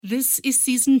This is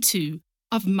Season 2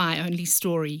 of My Only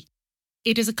Story.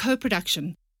 It is a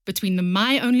co-production between the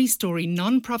My Only Story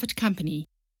non-profit company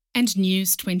and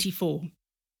News 24.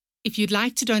 If you'd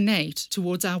like to donate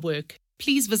towards our work,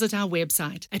 please visit our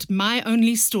website at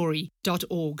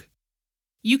myonlystory.org.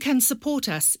 You can support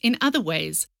us in other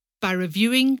ways by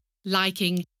reviewing,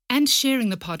 liking, and sharing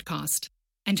the podcast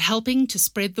and helping to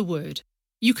spread the word.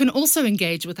 You can also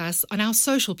engage with us on our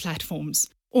social platforms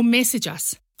or message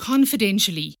us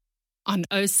confidentially on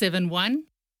 071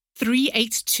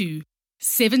 382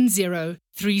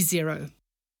 7030.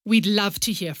 We'd love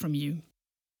to hear from you.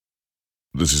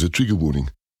 This is a trigger warning.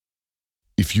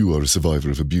 If you are a survivor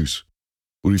of abuse,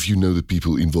 or if you know the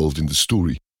people involved in the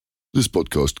story, this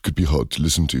podcast could be hard to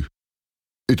listen to.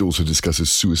 It also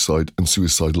discusses suicide and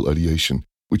suicidal ideation,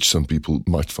 which some people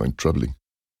might find troubling.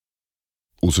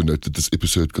 Also note that this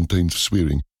episode contains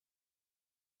swearing.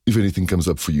 If anything comes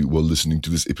up for you while listening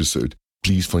to this episode,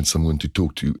 please find someone to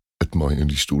talk to at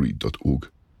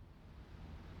myonlystory.org.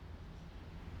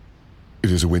 It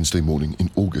is a Wednesday morning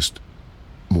in August,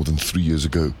 more than 3 years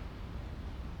ago,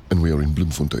 and we are in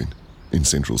Bloemfontein, in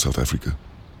central South Africa.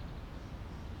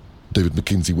 David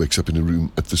McKenzie wakes up in a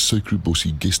room at the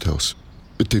Suikerbossie guest house,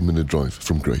 a 10-minute drive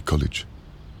from Grey College.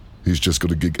 He's just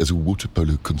got a gig as a water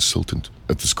polo consultant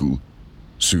at the school.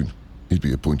 Soon, he'd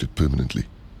be appointed permanently.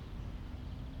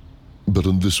 But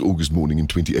on this August morning in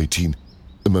 2018,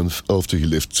 a month after he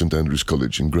left St Andrews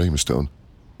College in Grahamstown,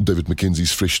 David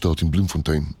McKenzie's fresh start in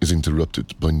Bloemfontein is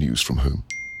interrupted by news from home.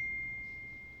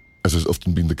 As has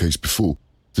often been the case before,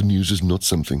 the news is not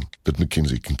something that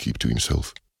McKenzie can keep to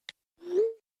himself.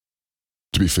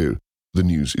 To be fair, the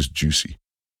news is juicy.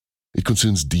 It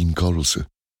concerns Dean Carlse.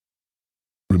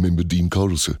 Remember Dean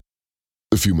Carlse?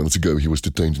 A few months ago, he was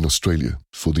detained in Australia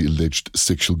for the alleged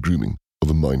sexual grooming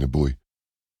of a minor boy.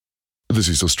 This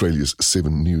is Australia's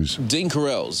 7 News. Dean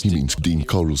Carrells. He means Dean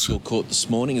Carlse. Court this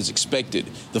morning as expected.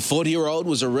 The 40-year-old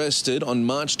was arrested on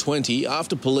March 20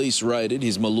 after police raided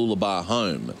his Mooloolaba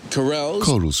home.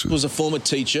 Carrells was a former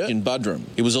teacher in Buderim.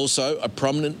 He was also a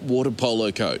prominent water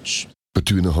polo coach. But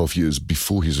 2.5 years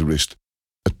before his arrest,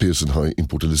 at Pearson High in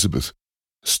Port Elizabeth,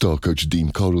 star coach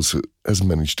Dean Carlse has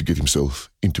managed to get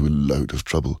himself into a load of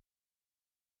trouble.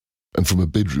 And from a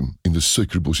bedroom in the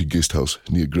Suikerbossie guest house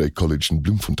near Grey College in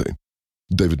Bloemfontein,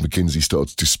 David McKenzie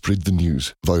starts to spread the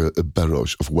news via a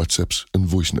barrage of WhatsApps and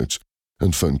voice notes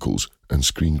and phone calls and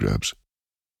screen grabs.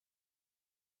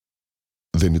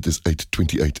 Then it is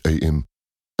 8:28 a.m.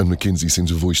 and McKenzie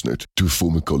sends a voice note to a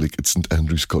former colleague at St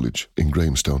Andrews College in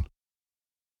Grahamstown.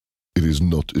 It is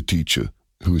not a teacher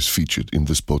who is featured in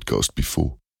this podcast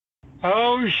before.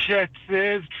 Oh shit,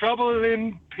 there's trouble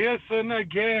in Pearson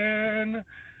again.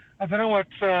 I don't know what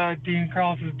Dean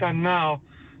Carlse has done now,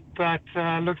 but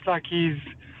looks like he's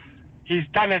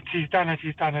done it.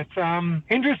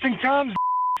 Interesting times,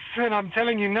 and I'm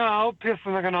telling you now,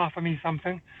 Pearson are going to offer me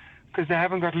something because they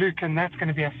haven't got Luke, and that's going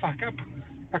to be a fuck up.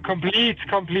 A complete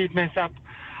mess up.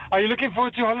 Are you looking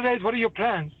forward to holidays? What are your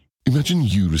plans? Imagine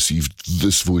you received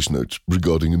this voice note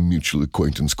regarding a mutual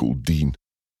acquaintance called Dean.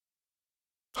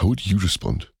 How would you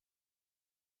respond?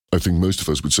 I think most of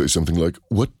us would say something like,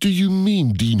 "What do you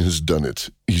mean Dean has done it?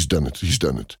 He's done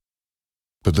it.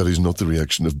 But that is not the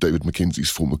reaction of David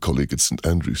McKenzie's former colleague at St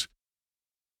Andrews.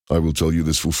 I will tell you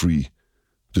this for free.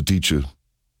 The teacher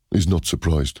is not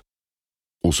surprised.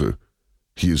 Also,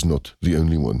 he is not the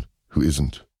only one who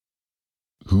isn't.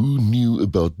 Who knew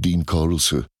about Dean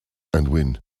Carlse and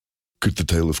when? Could the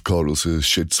tale of Carlse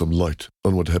shed some light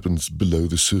on what happens below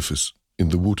the surface in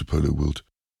the water polo world?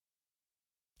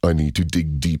 I need to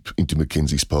dig deep into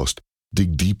McKenzie's past,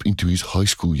 dig deep into his high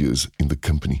school years in the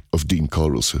company of Dean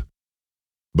Carlse.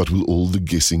 But will all the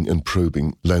guessing and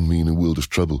probing land me in a world of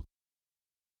trouble?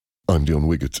 I'm Dion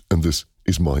Wiggett, and this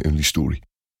is My Only Story,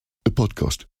 a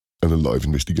podcast and a live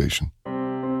investigation.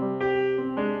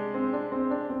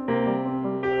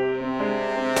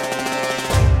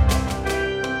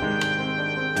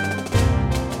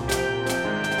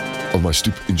 On my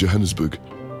stoop in Johannesburg,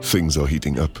 things are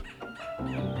heating up.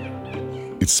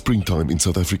 It's springtime in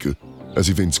South Africa, as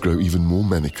events grow even more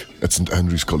manic at St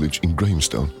Andrews College in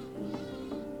Grahamstown,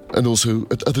 and also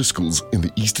at other schools in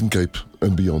the Eastern Cape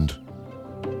and beyond.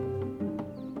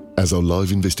 As our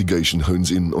live investigation hones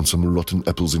in on some rotten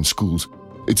apples in schools,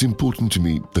 it's important to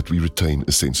me that we retain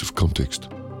a sense of context.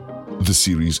 This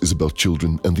series is about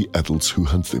children and the adults who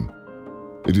hunt them.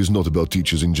 It is not about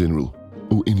teachers in general,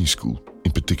 or any school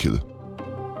in particular.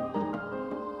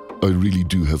 I really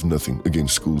do have nothing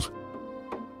against schools.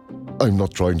 I'm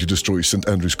not trying to destroy St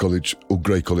Andrews College or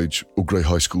Grey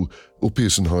High School or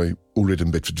Pearson High or Red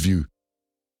and Bedford View.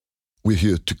 we're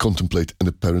here to contemplate an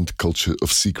apparent culture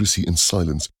of secrecy and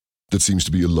silence that seems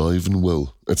to be alive and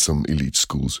well at some elite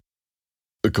schools.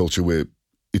 A culture where,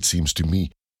 it seems to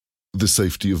me, the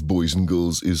safety of boys and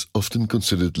girls is often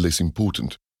considered less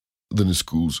important than a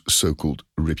school's so-called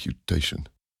reputation.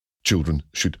 Children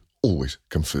should always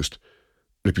come first.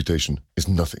 Reputation is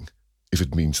nothing if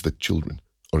it means that children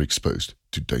are exposed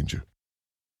to danger.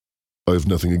 I have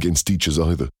nothing against teachers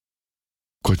either.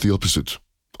 Quite the opposite.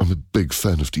 I'm a big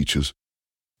fan of teachers.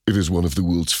 It is one of the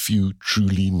world's few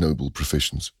truly noble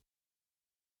professions.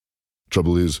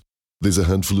 Trouble is, there's a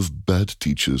handful of bad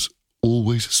teachers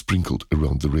always sprinkled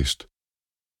around the rest.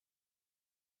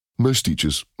 Most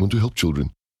teachers want to help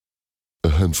children. A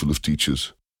handful of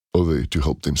teachers are there to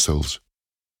help themselves.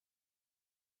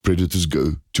 Predators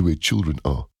go to where children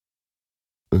are,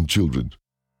 and children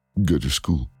go to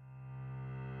school.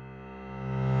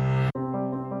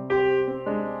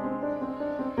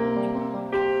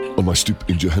 On my stoop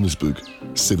in Johannesburg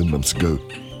 7 months ago,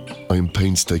 I am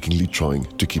painstakingly trying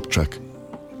to keep track.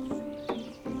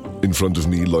 In front of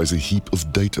me lies a heap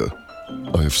of data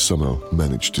I have somehow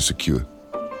managed to secure.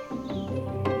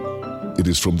 It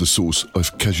is from the source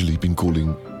I've casually been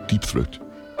calling Deep Throat.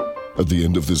 At the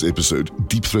end of this episode,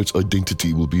 Deep Throat's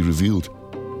identity will be revealed.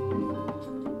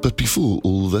 But before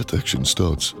all that action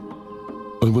starts,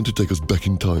 I want to take us back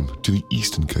in time to the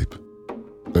Eastern Cape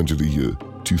and to the year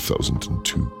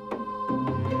 2002.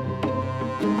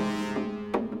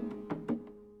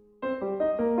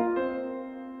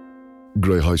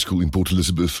 Grey High School in Port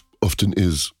Elizabeth often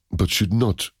is, but should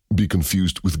not, be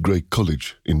confused with Grey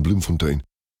College in Bloemfontein,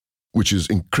 which is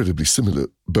incredibly similar,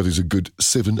 but is a good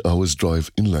 7 hours drive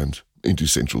inland into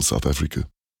central South Africa.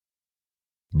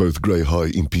 Both Grey High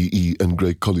in PE and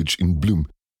Grey College in Bloem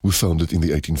were founded in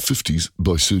the 1850s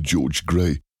by Sir George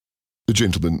Grey, a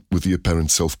gentleman with the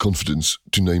apparent self-confidence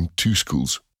to name 2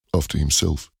 schools after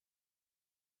himself.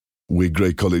 Where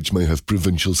Grey College may have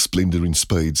provincial splendour in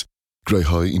spades, Grey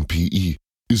High in PE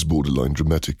is borderline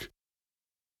dramatic.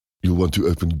 You'll want to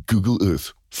open Google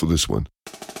Earth for this one.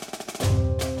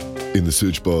 In the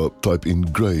search bar, type in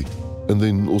Grey and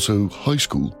then also high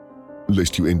school,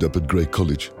 lest you end up at Grey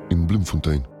College in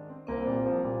Bloemfontein.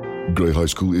 Grey High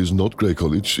School is not Grey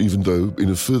College, even though,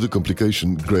 in a further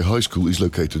complication, Grey High School is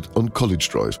located on College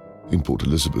Drive in Port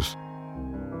Elizabeth.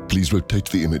 Please rotate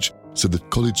the image so that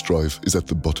College Drive is at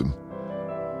the bottom.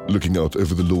 Looking out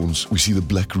over the lawns, we see the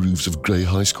black roofs of Grey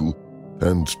High School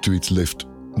and, to its left,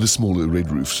 the smaller red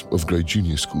roofs of Grey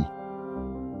Junior School.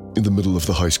 In the middle of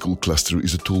the high school cluster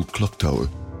is a tall clock tower,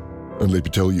 and let me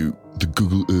tell you, the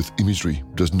Google Earth imagery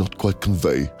does not quite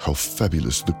convey how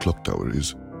fabulous the clock tower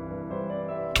is.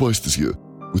 Twice this year,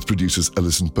 with producers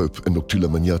Alison Pope and Noctula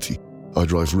Magnati, I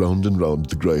drive round and round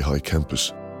the Grey High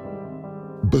campus.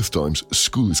 Both times,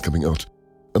 school is coming out,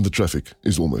 and the traffic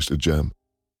is almost a jam.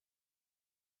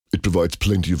 It provides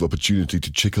plenty of opportunity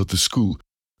to check out the school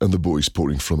and the boys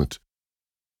pouring from it.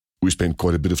 We spend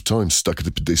quite a bit of time stuck at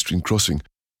the pedestrian crossing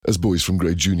as boys from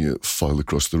Grey Junior file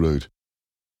across the road.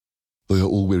 They are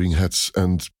all wearing hats,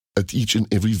 and at each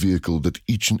and every vehicle that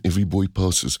each and every boy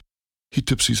passes, he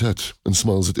tips his hat and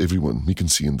smiles at everyone he can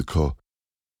see in the car.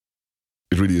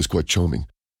 It really is quite charming,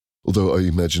 although I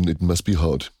imagine it must be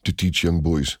hard to teach young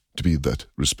boys to be that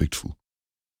respectful.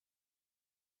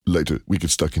 Later, we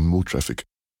get stuck in more traffic,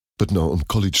 but now on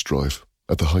College Drive,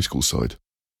 at the high school side.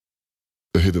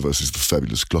 Ahead of us is the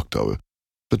fabulous clock tower,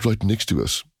 but right next to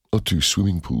us are 2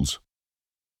 swimming pools.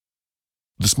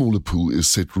 The smaller pool is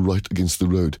set right against the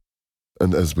road,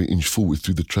 and as we inch forward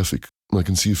through the traffic, I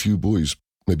can see a few boys,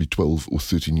 maybe 12 or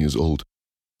 13 years old,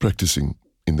 practicing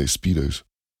in their Speedos.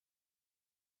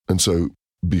 And so,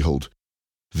 behold,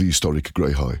 the historic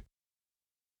Grey High.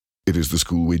 It is the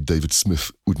school where David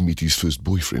Smith would meet his first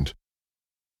boyfriend,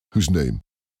 whose name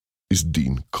is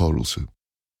Dean Carlse.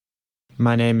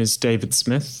 My name is David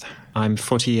Smith. I'm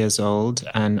 40 years old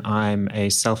and I'm a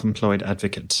self-employed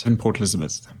advocate in Port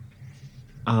Elizabeth.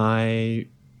 I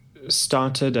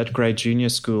started at Grey Junior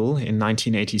School in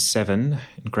 1987,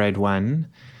 in grade 1,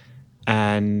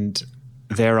 and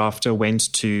thereafter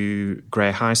went to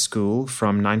Grey High School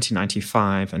from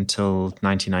 1995 until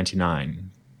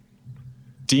 1999.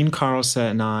 Dean Carlse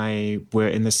and I were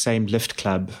in the same lift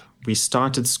club. We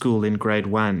started school in grade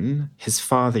 1. His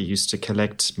father used to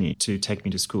collect me to take me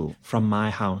to school from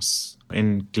my house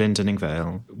in Glendinning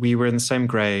Vale. We were in the same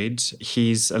grade.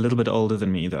 He's a little bit older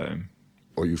than me, though.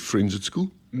 Are you friends at school?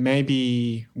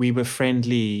 Maybe we were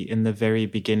friendly in the very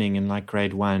beginning in like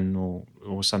grade 1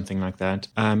 or something like that.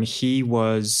 He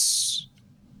was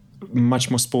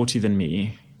much more sporty than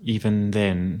me even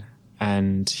then,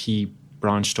 and he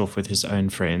branched off with his own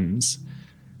friends.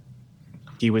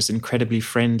 He was incredibly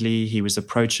friendly. He was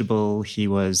approachable. He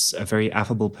was a very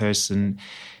affable person.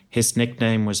 His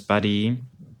nickname was Buddy,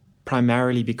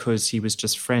 primarily because he was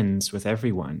just friends with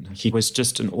everyone. He was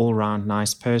just an all-round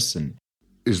nice person.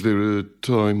 Is there a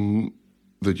time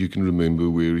that you can remember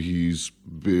where his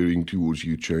bearing towards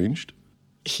you changed?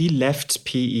 He left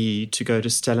PE to go to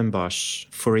Stellenbosch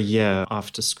for a year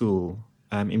after school,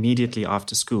 immediately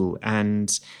after school,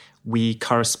 and we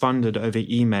corresponded over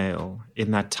email in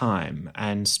that time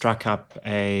and struck up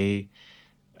a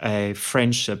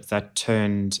friendship that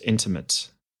turned intimate.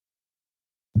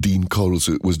 Dean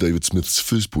Carlse was David Smith's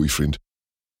first boyfriend,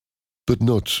 but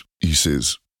not, he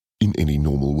says, in any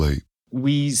normal way.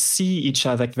 We see each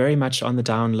other very much on the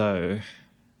down low,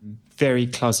 very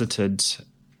closeted,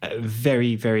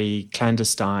 very, very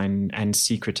clandestine and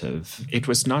secretive. It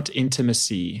was not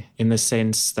intimacy in the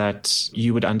sense that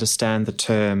you would understand the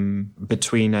term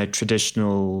between a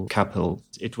traditional couple.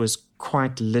 It was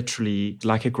quite literally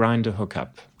like a Grindr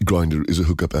hookup. Grindr is a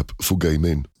hookup app for gay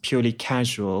men. Purely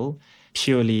casual,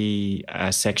 purely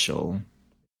sexual.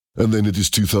 And then it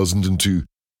is 2002,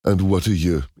 and what a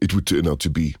year it would turn out to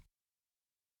be.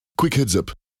 Quick heads up,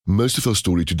 most of our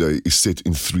story today is set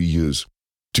in 3 years,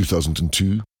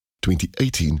 2002,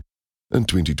 2018, and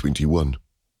 2021.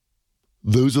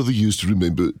 Those are the years to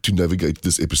remember to navigate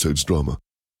this episode's drama.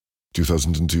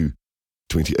 2002,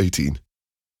 2018,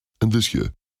 and this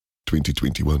year,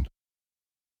 2021.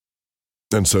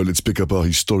 And so let's pick up our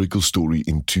historical story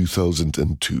in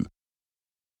 2002.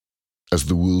 As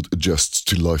the world adjusts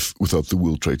to life without the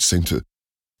World Trade Center,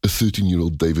 a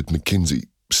 13-year-old David McKenzie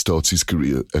starts his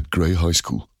career at Grey High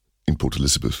School in Port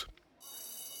Elizabeth.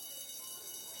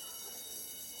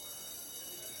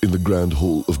 In the Grand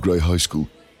Hall of Grey High School,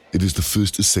 it is the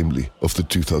first assembly of the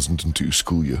 2002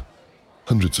 school year.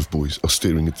 Hundreds of boys are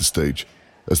staring at the stage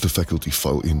as the faculty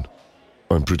file in.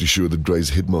 I'm pretty sure that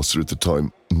Grey's headmaster at the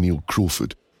time, Neil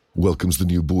Crawford, welcomes the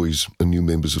new boys and new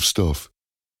members of staff.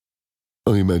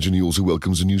 I imagine he also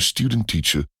welcomes a new student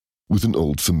teacher with an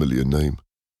old familiar name.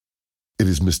 It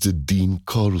is Mr. Dean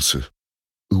Carlse,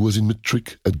 who was in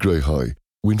matric at Grey High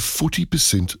when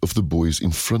 40% of the boys in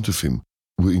front of him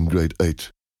were in grade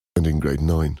 8 and in grade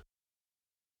 9.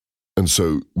 And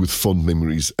so, with fond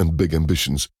memories and big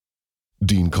ambitions,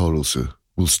 Dean Carlse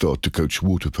will start to coach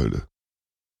water polo.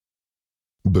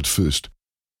 But first,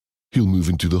 he'll move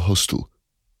into the hostel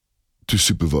to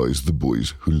supervise the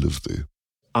boys who live there.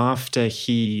 After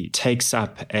he takes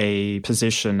up a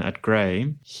position at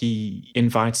Grey, he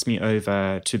invites me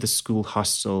over to the school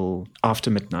hostel after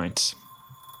midnight.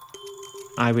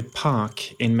 I would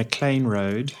park in McLean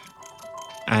Road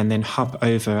and then hop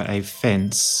over a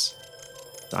fence.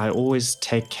 I always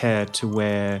take care to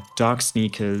wear dark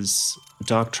sneakers,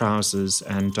 dark trousers,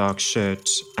 and dark shirt,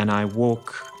 and I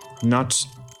walk not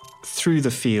through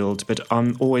the field, but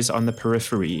always on the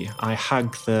periphery. I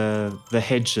hug the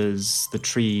hedges, the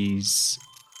trees.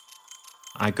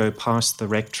 I go past the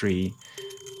rectory,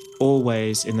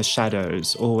 always in the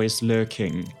shadows, always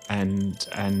lurking,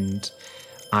 and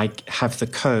I have the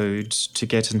code to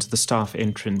get into the staff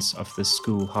entrance of the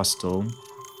school hostel.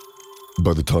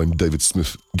 By the time David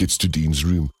Smith gets to Dean's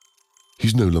room,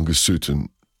 he's no longer certain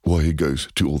why he goes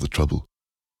to all the trouble.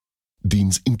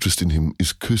 Dean's interest in him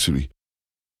is cursory,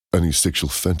 and his sexual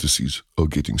fantasies are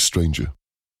getting stranger.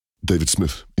 David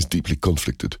Smith is deeply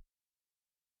conflicted.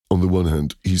 On the one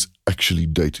hand, he's actually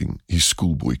dating his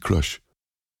schoolboy crush.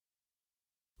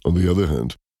 On the other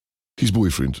hand, his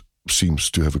boyfriend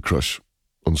seems to have a crush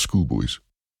on schoolboys.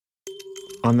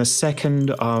 On the 2nd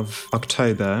of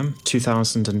October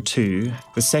 2002,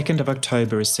 the 2nd of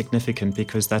October is significant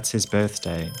because that's his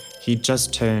birthday. He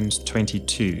just turned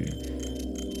 22.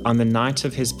 On the night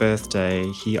of his birthday,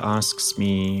 he asks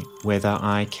me whether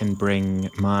I can bring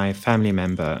my family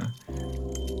member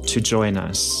to join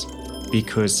us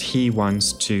because he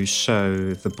wants to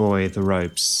show the boy the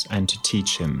ropes and to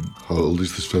teach him. How old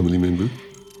is this family member?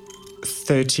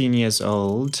 13 years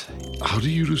old. How do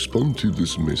you respond to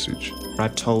this message?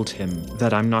 I've told him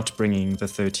that I'm not bringing the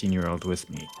 13-year-old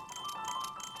with me.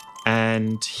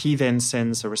 And he then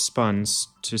sends a response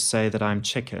to say that I'm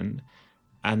chicken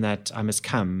and that I must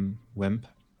come, wimp.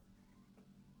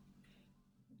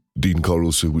 Dean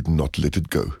Carlse would not let it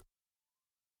go.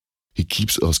 He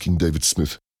keeps asking David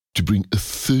Smith to bring a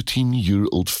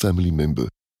 13-year-old family member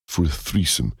for a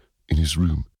threesome in his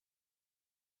room.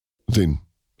 Then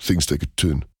things take a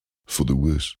turn for the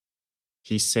worse.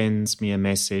 He sends me a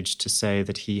message to say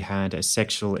that he had a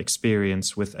sexual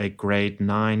experience with a grade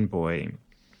 9 boy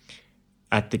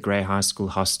at the Grey High School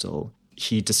hostel.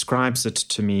 He describes it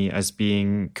to me as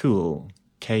being cool,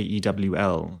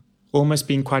 Kewl, almost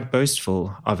being quite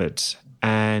boastful of it.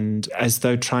 and as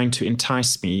though trying to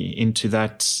entice me into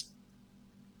that,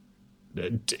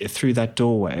 through that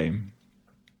doorway.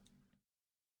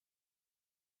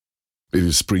 It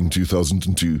is spring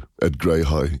 2002 at Grey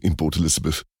High in Port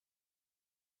Elizabeth.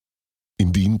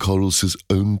 In Dean Carl's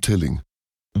own telling,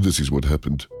 this is what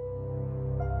happened.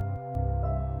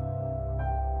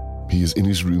 He is in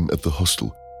his room at the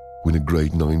hostel when a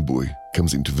grade 9 boy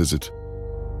comes in to visit.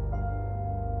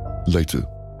 Later,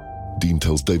 Dean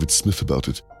tells David Smith about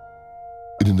it,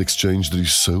 in an exchange that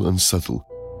is so unsubtle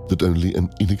that only an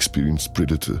inexperienced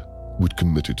predator would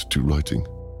commit it to writing.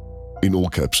 In all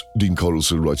caps, Dean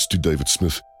Carlson writes to David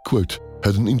Smith, quote,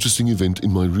 "Had an interesting event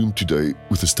in my room today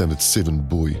with a Standard 7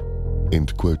 boy,"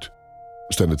 end quote.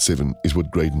 Standard 7 is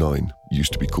what grade 9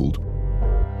 used to be called.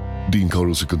 Dean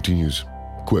Carlson continues,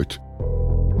 quote,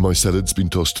 "My salad's been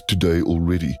tossed today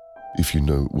already, if you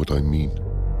know what I mean,"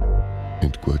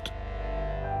 end quote.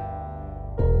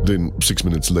 Then, 6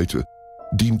 minutes later,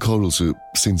 Dean Carlson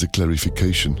sends a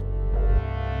clarification.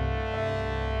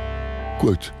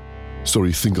 Quote,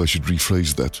 "Sorry, think I should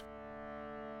rephrase that.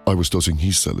 I was tossing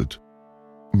his salad.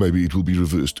 Maybe it will be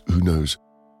reversed, who knows.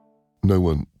 No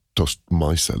one tossed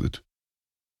my salad,"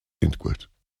 end quote.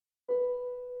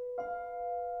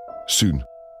 Soon,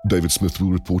 David Smith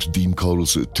will report Dean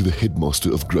Carlson to the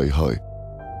headmaster of Grey High.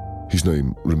 His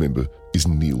name, remember, is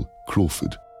Neil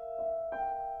Crawford.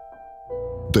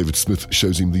 David Smith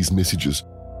shows him these messages,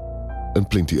 and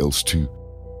plenty else too.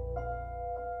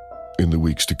 In the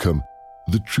weeks to come,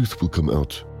 the truth will come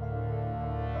out,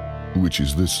 which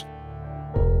is this.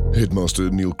 Headmaster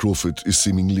Neil Crawford is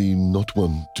seemingly not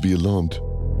one to be alarmed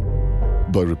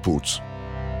by reports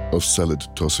of salad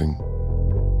tossing.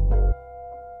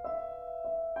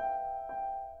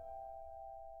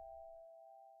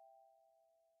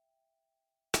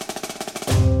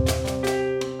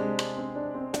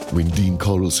 When Dean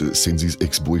Carlson sends his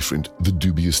ex-boyfriend the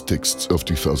dubious texts of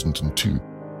 2002,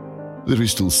 there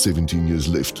is still 17 years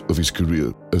left of his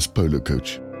career as polo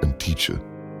coach and teacher.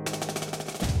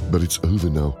 But it's over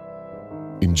now.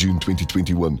 In June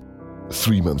 2021,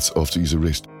 3 months after his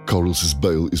arrest, Carlson's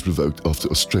bail is revoked after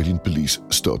Australian police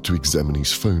start to examine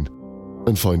his phone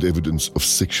and find evidence of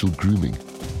sexual grooming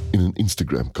in an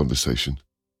Instagram conversation.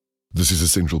 This is a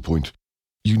central point.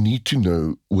 You need to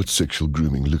know what sexual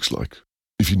grooming looks like.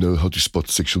 If you know how to spot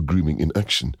sexual grooming in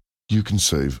action, you can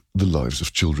save the lives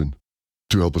of children.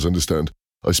 To help us understand,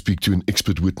 I speak to an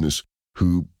expert witness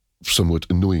who, somewhat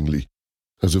annoyingly,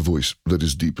 has a voice that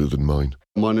is deeper than mine.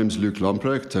 My name's Luke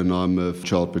Lamprecht and I'm a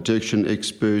child protection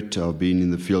expert. I've been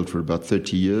in the field for about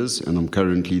 30 years and I'm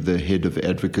currently the head of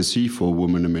advocacy for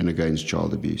women and men against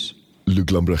child abuse.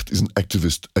 Luke Lamprecht is an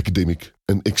activist, academic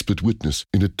and expert witness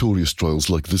in notorious trials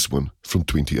like this one from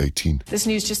 2018. This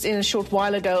news just in a short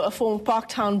while ago. A former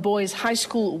Parktown Boys High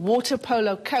School water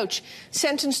polo coach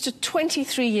sentenced to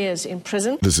 23 years in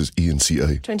prison. This is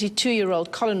ENCA.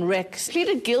 22-year-old Colin Rex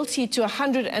pleaded guilty to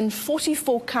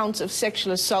 144 counts of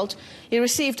sexual assault. He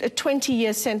received a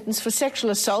 20-year sentence for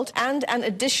sexual assault and an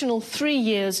additional 3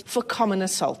 years for common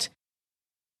assault.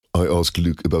 I asked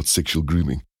Luke about sexual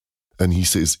grooming, and he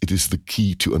says it is the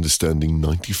key to understanding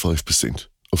 95%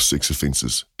 of sex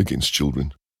offences against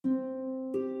children.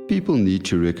 People need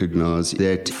to recognise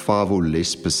that 5 or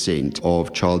less %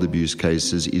 of child abuse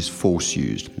cases is force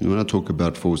used. And when I talk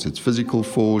about force, it's physical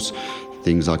force,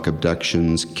 things like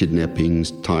abductions,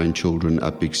 kidnappings, tying children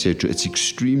up, etc. It's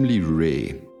extremely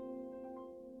rare.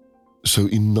 So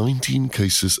in 19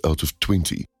 cases out of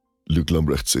 20, Luke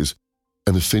Lamprecht says,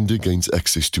 an offender gains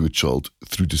access to a child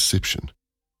through deception.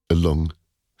 A long,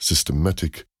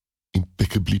 systematic,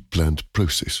 impeccably planned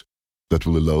process that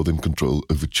will allow them control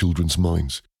over children's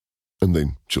minds and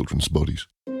then children's bodies.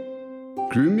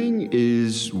 Grooming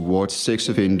is what sex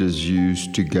offenders use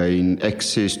to gain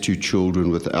access to children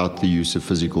without the use of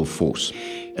physical force.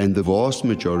 And the vast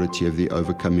majority of the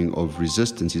overcoming of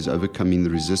resistance is overcoming the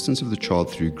resistance of the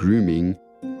child through grooming.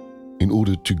 In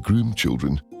order to groom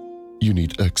children, you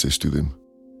need access to them.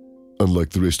 Unlike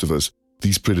the rest of us,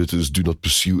 these predators do not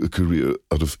pursue a career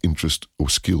out of interest or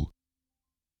skill.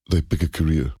 They pick a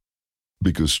career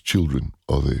because children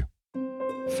are there.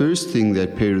 First thing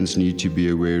that parents need to be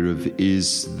aware of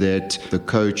is that the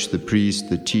coach, the priest,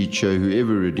 the teacher,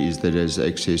 whoever it is that has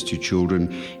access to children,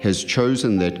 has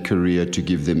chosen that career to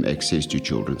give them access to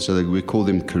children. So that we call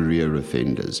them career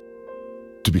offenders.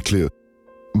 To be clear,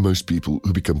 most people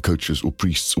who become coaches or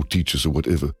priests or teachers or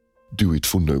whatever do it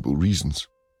for noble reasons.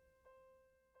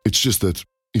 It's just that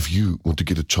if you want to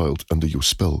get a child under your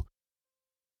spell,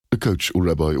 a coach or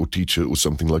rabbi or teacher or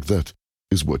something like that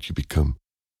is what you become.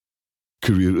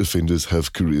 Career offenders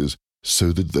have careers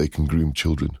so that they can groom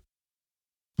children.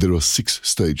 There are 6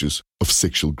 stages of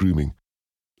sexual grooming,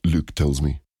 Luke tells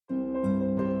me.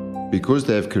 Because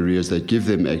they have careers that give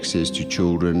them access to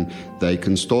children, they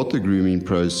can start the grooming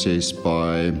process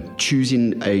by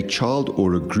choosing a child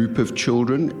or a group of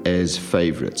children as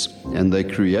favorites. And they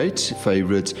create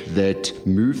favorites that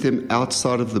move them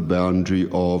outside of the boundary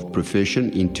of profession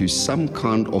into some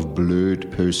kind of blurred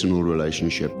personal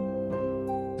relationship.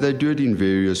 They do it in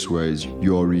various ways.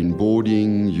 You're in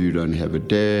boarding, you don't have a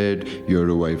dad, you're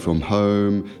away from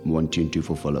home, wanting to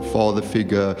fulfill a father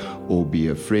figure or be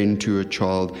a friend to a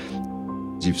child.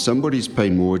 If somebody's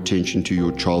paying more attention to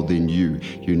your child than you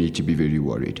need to be very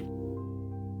worried.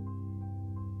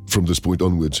 From this point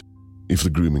onwards, if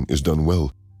the grooming is done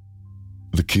well,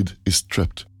 the kid is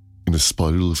trapped in a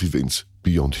spiral of events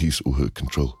beyond his or her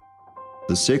control.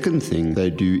 The second thing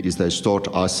they do is they start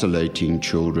isolating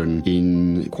children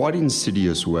in quite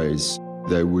insidious ways.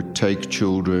 They would take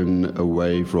children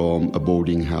away from a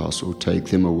boarding house or take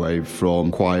them away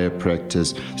from choir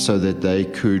practice so that they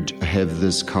could have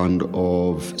this kind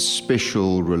of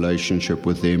special relationship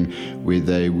with them where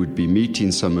they would be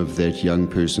meeting some of that young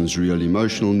person's real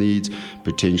emotional needs,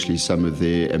 potentially some of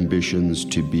their ambitions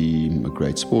to be a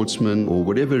great sportsman or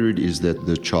whatever it is that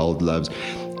the child loves.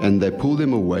 And they pull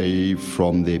them away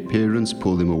from their parents,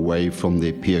 pull them away from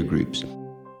their peer groups.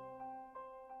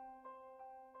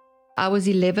 I was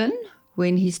 11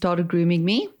 when he started grooming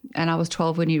me, and I was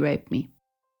 12 when he raped me.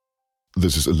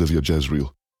 This is Olivia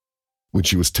Jazreel. When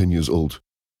she was 10 years old,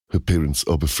 her parents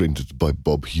are befriended by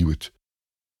Bob Hewitt,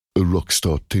 a rock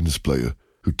star tennis player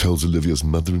who tells Olivia's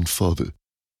mother and father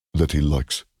that he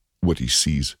likes what he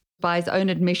sees. By his own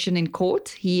admission in court,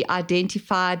 he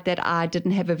identified that I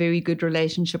didn't have a very good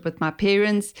relationship with my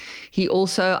parents. He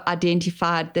also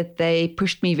identified that they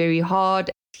pushed me very hard.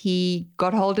 He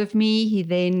got hold of me. He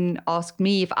then asked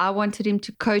me if I wanted him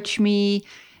to coach me.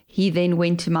 He then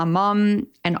went to my mom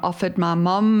and offered my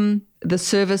mom the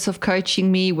service of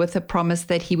coaching me with a promise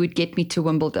that he would get me to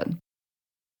Wimbledon.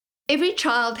 Every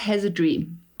child has a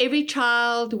dream. Every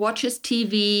child watches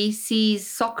TV, sees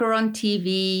soccer on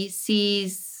TV,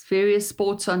 sees various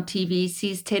sports on TV,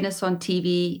 sees tennis on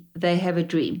TV. They have a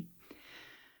dream.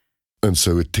 And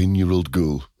so a 10-year-old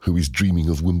girl who is dreaming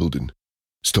of Wimbledon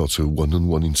starts her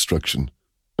one-on-one instruction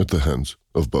at the hands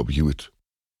of Bob Hewitt.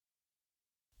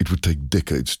 It would take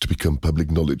decades to become public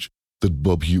knowledge that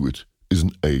Bob Hewitt is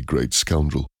an A-grade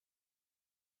scoundrel.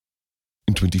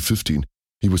 In 2015,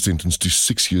 he was sentenced to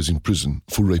 6 years in prison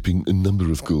for raping a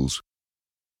number of girls,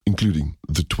 including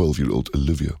the 12-year-old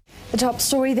Olivia. The top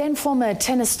story then, former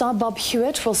tennis star Bob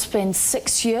Hewitt will spend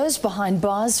 6 years behind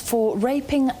bars for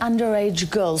raping underage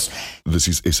girls. This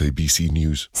is SABC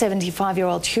News.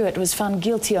 75-year-old Hewitt was found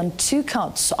guilty on 2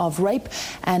 counts of rape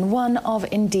and 1 of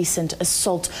indecent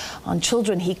assault on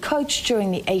children he coached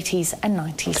during the 80s and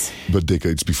 90s. But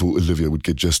decades before Olivia would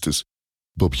get justice,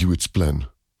 Bob Hewitt's plan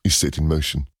is set in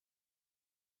motion.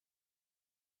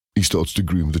 He starts to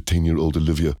groom the 10-year-old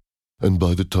Olivia, and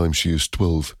by the time she is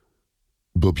 12,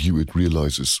 Bob Hewitt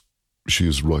realizes she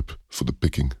is ripe for the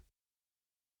picking.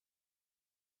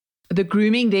 The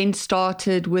grooming then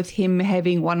started with him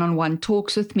having one-on-one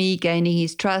talks with me, gaining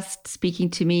his trust, speaking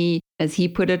to me, as he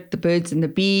put it, the birds and the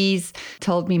bees,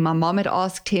 told me my mom had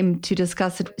asked him to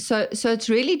discuss it. So it's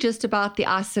really just about the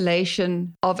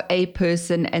isolation of a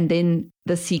person and then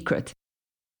the secret.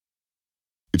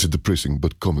 It's a depressing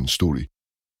but common story.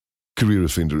 Career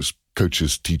offenders,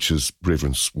 coaches, teachers,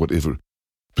 reverends, whatever,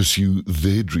 pursue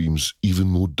their dreams even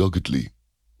more doggedly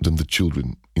than the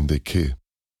children in their care.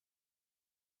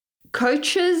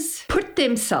 Coaches put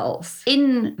themselves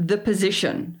in the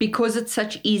position because it's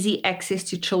such easy access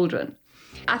to children.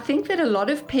 I think that a lot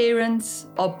of parents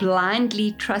are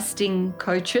blindly trusting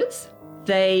coaches.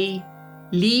 They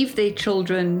leave their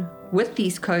children with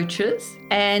these coaches,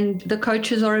 and the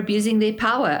coaches are abusing their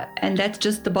power, and that's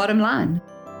just the bottom line.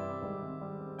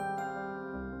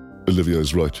 Olivia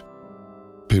is right.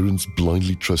 Parents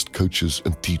blindly trust coaches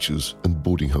and teachers and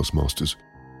boarding house masters.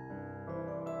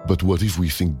 But what if we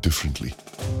think differently?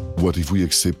 What if we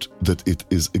accept that it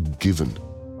is a given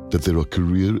that there are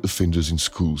career offenders in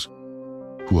schools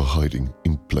who are hiding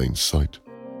in plain sight?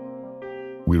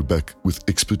 We're back with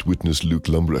expert witness Luke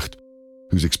Lambrecht,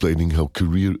 who's explaining how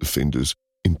career offenders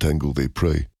entangle their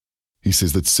prey. He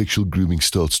says that sexual grooming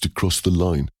starts to cross the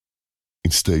line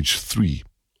in stage 3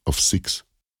 of 6.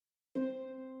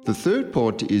 The third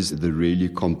part is the really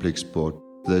complex part.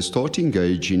 They start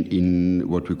engaging in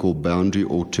what we call boundary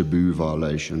or taboo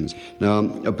violations. Now,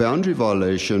 a boundary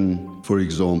violation, for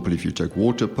example, if you take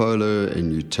water polo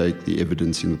and you take the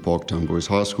evidence in the Parktown Boys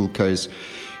High School case,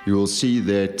 you will see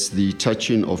that the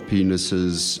touching of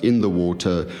penises in the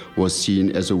water was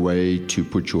seen as a way to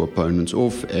put your opponents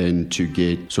off and to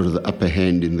get sort of the upper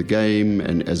hand in the game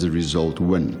and as a result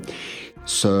win.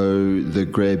 So the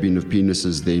grabbing of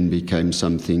penises then became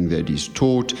something that is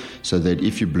taught, so that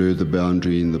if you blur the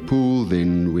boundary in the pool,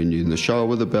 then when you're in the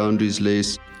shower, the boundary is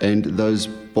less. And those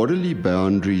bodily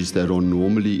boundaries that are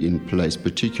normally in place,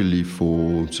 particularly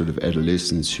for sort of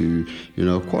adolescents who,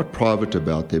 are quite private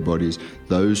about their bodies,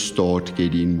 those start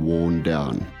getting worn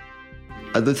down.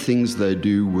 Other things they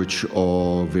do which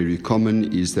are very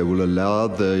common is they will allow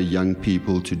the young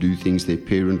people to do things their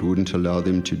parent wouldn't allow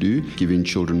them to do, giving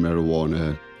children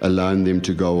marijuana, allowing them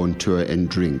to go on tour and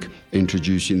drink,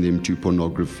 introducing them to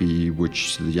pornography,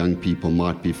 which the young people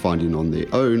might be finding on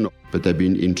their own, but they've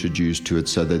been introduced to it,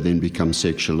 so they then become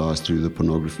sexualized through the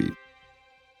pornography.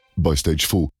 By stage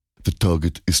 4, the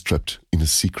target is trapped in a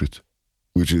secret,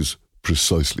 which is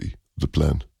precisely the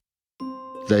plan.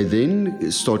 They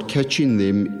then start catching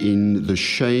them in the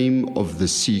shame of the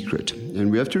secret.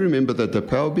 And we have to remember that the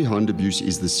power behind abuse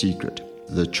is the secret.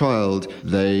 The child,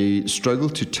 they struggle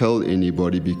to tell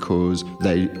anybody because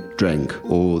they drank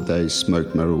or they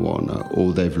smoked marijuana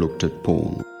or they've looked at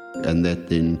porn. And that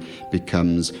then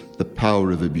becomes the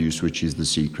power of abuse, which is the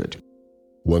secret.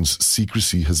 Once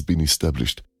secrecy has been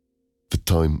established, the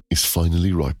time is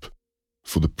finally ripe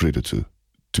for the predator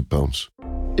to pounce.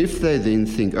 If they then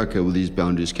think, okay, well, these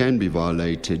boundaries can be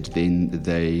violated, then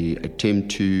they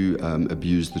attempt to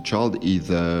abuse the child,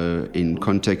 either in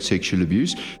contact sexual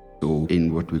abuse or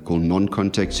in what we call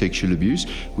non-contact sexual abuse,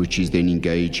 which is then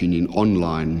engaging in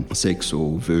online sex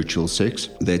or virtual sex.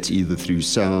 That's either through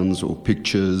sounds or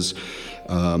pictures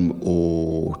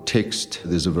or text.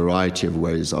 There's a variety of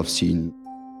ways I've seen.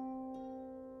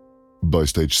 By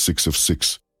stage 6 of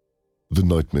 6, the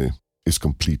nightmare is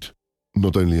complete.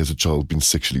 Not only has a child been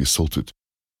sexually assaulted,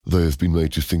 they have been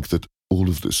made to think that all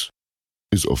of this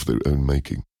is of their own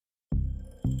making.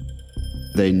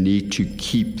 They need to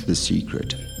keep the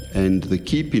secret, and the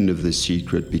keeping of the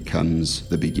secret becomes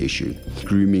the big issue.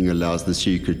 Grooming allows the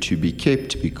secret to be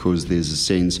kept because there's a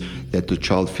sense that the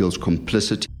child feels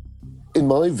complicit. In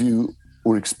my view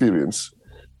or experience,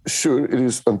 sure, it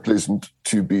is unpleasant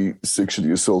to be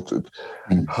sexually assaulted.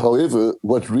 However,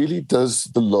 what really does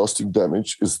the lasting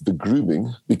damage is the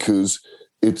grooming, because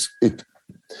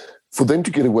for them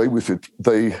to get away with it,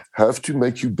 they have to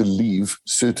make you believe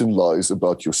certain lies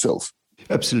about yourself.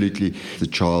 Absolutely. The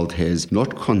child has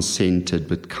not consented,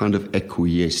 but kind of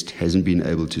acquiesced, hasn't been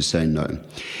able to say no.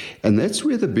 And that's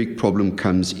where the big problem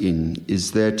comes in,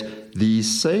 is that the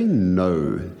saying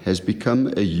no has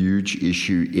become a huge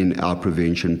issue in our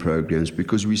prevention programs,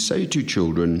 because we say to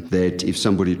children that if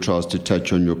somebody tries to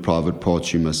touch on your private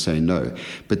parts, you must say no.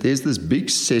 But there's this big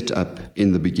setup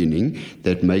in the beginning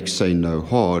that makes saying no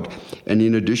hard. And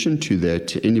in addition to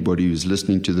that, anybody who's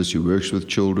listening to this who works with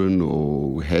children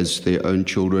or has their own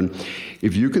children,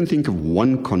 if you can think of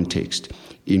one context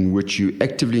in which you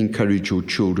actively encourage your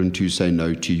children to say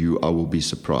no to you, I will be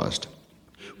surprised.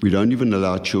 We don't even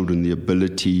allow children the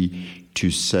ability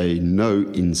to say no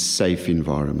in safe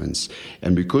environments.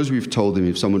 And because we've told them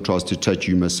if someone tries to touch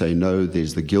you, you must say no,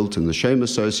 there's the guilt and the shame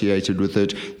associated with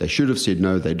it. They should have said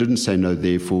no, they didn't say no,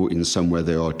 therefore in some way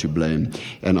they are to blame.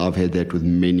 And I've had that with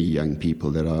many young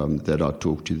people that I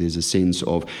talk to. There's a sense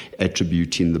of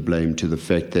attributing the blame to the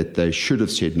fact that they should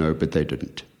have said no, but they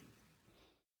didn't.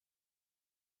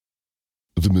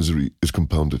 The misery is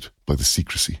compounded by the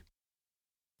secrecy.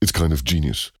 It's kind of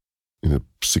genius, in a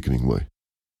sickening way.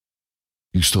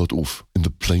 You start off in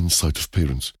the plain sight of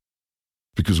parents,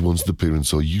 because once the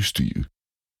parents are used to you,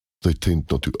 they tend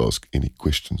not to ask any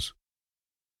questions.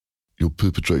 Your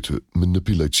perpetrator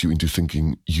manipulates you into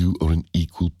thinking you are an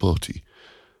equal party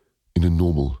in a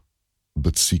normal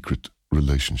but secret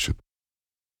relationship.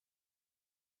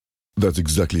 That's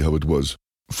exactly how it was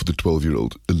for the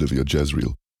 12-year-old Olivia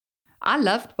Jazreel. I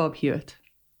loved Bob Hewitt.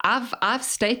 I've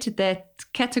stated that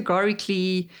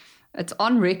categorically. It's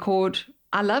on record.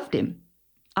 I loved him.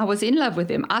 I was in love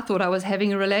with him. I thought I was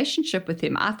having a relationship with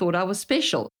him. I thought I was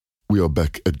special. We are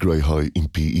back at Grey High in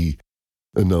PE,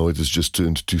 and now it has just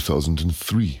turned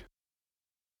 2003.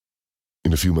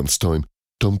 In a few months' time,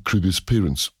 Tom Kruger's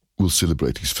parents will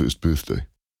celebrate his first birthday.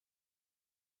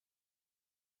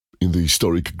 In the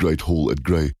historic Great Hall at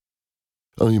Grey,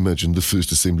 I imagine the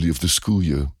first assembly of the school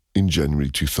year in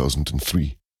January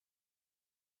 2003.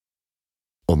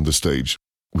 On the stage,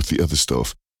 with the other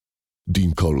staff,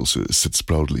 Dean Carlse sits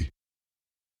proudly.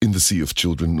 In the sea of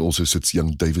children also sits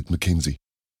young David Mackenzie.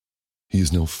 He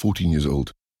is now 14 years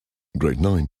old, grade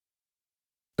 9.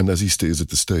 And as he stares at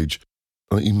the stage,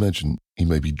 I imagine he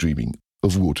may be dreaming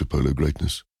of water polo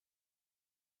greatness.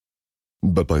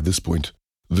 But by this point,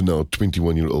 the now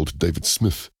 21-year-old David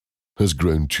Smith has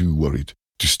grown too worried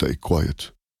to stay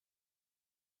quiet.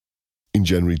 In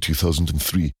January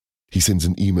 2003, he sends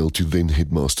an email to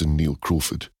then-headmaster Neil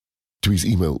Crawford. To his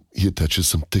email, he attaches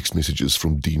some text messages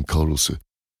from Dean Carlse,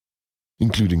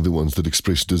 including the ones that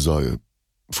express desire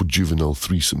for juvenile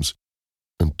threesomes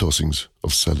and tossings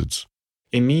of salads.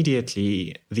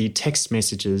 Immediately, the text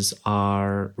messages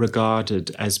are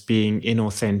regarded as being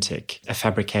inauthentic, a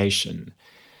fabrication.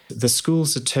 The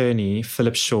school's attorney,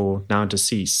 Philip Shaw, now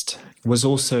deceased, was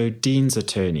also Dean's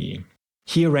attorney.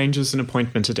 He arranges an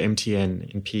appointment at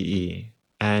MTN in PE,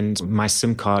 and my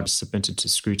SIM card is submitted to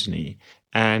scrutiny.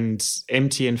 And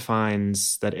MTN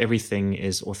finds that everything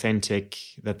is authentic,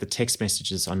 that the text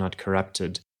messages are not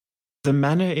corrupted. The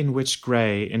manner in which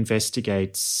Gray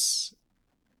investigates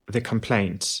the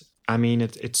complaint, I mean,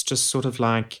 it's just sort of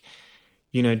like,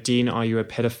 Dean, are you a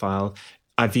pedophile?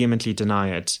 I vehemently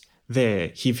deny it. There,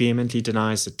 he vehemently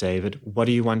denies it, David. What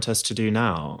do you want us to do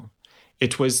now?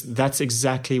 That's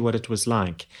exactly what it was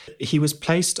like. He was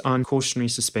placed on cautionary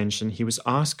suspension. He was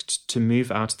asked to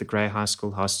move out of the Gray High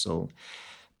School hostel,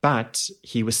 but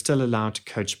he was still allowed to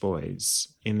coach boys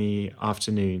in the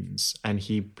afternoons. And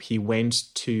he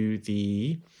went to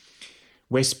the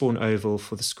Westbourne Oval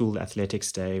for the school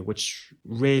athletics day, which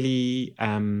really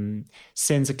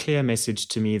sends a clear message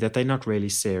to me that they're not really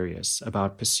serious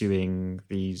about pursuing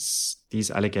these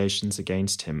allegations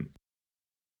against him.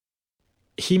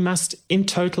 In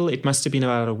total, it must have been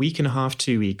about a week and a half,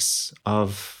 2 weeks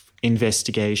of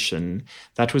investigation.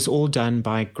 That was all done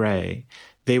by Gray.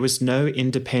 There was no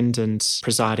independent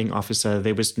presiding officer.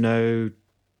 There was no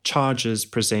charges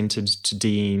presented to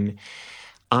Dean.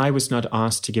 I was not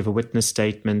asked to give a witness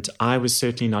statement. I was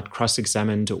certainly not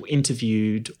cross-examined or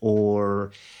interviewed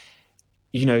or,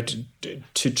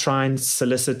 to try and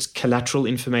solicit collateral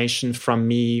information from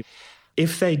me.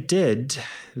 If they did,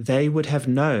 they would have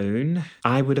known,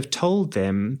 I would have told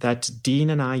them that Dean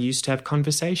and I used to have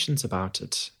conversations about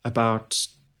it, about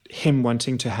him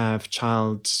wanting to have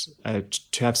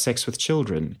sex with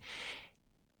children.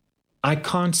 I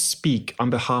can't speak on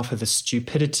behalf of the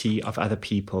stupidity of other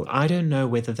people. I don't know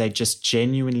whether they just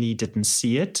genuinely didn't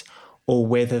see it or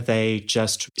whether they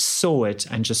just saw it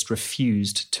and just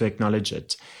refused to acknowledge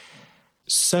it.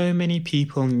 So many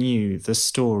people knew the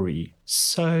story,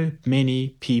 so many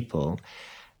people.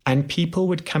 And people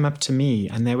would come up to me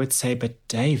and they would say, but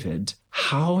David,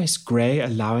 how is Gray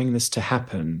allowing this to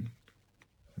happen?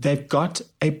 They've got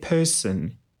a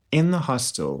person in the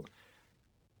hostel.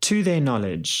 To their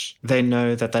knowledge, they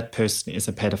know that that person is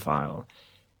a pedophile,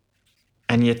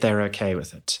 and yet they're okay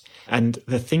with it. And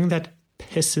the thing that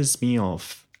pisses me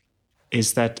off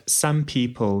is that some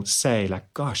people say,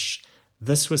 like, gosh,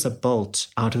 this was a bolt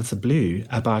out of the blue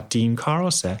about Dean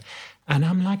Carlse. And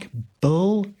I'm like,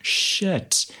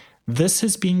 bullshit. This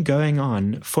has been going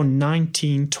on for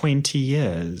 19, 20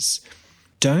 years.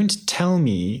 Don't tell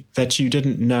me that you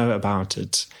didn't know about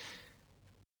it.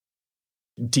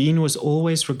 Dean was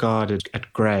always regarded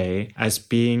at Gray as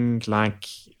being like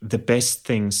the best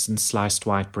thing since sliced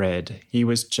white bread. He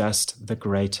was just the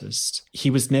greatest. He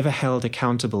was never held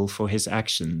accountable for his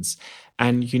actions.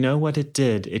 And you know what it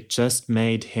did? It just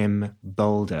made him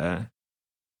bolder.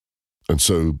 And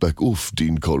so back off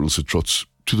Dean Carlse trots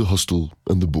to the hostel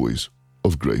and the boys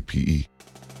of Gray PE.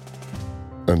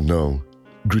 And now,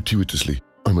 gratuitously,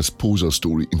 I must pause our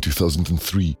story in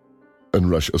 2003 and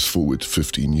rush us forward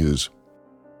 15 years.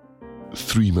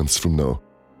 3 months from now,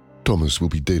 Thomas will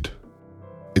be dead.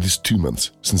 It is 2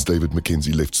 months since David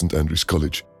Mackenzie left St. Andrews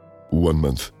College, 1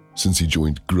 month since he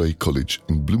joined Gray College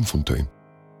in Bloemfontein,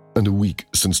 and a week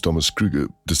since Thomas Kruger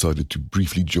decided to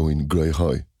briefly join Gray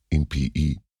High in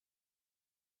PE.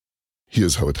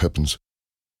 Here's how it happens.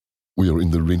 We are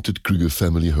in the rented Kruger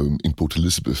family home in Port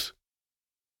Elizabeth.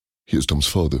 Here's Tom's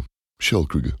father, Shell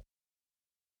Kruger.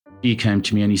 He came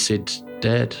to me and he said,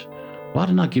 Dad, why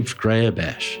didn't I give Gray a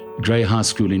bash? Gray High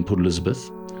School in Port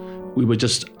Elizabeth. We were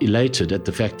just elated at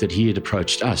the fact that he had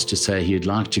approached us to say he'd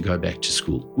like to go back to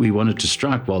school. We wanted to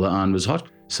strike while the iron was hot.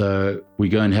 So we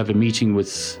go and have a meeting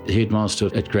with the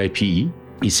headmaster at Gray PE.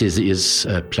 He says there is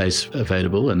a place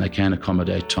available and they can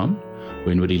accommodate Tom.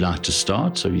 When would he like to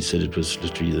start? So he said it was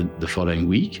literally the following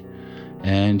week.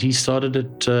 And he started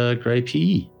at Gray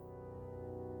PE.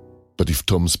 But if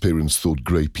Tom's parents thought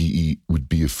Gray PE would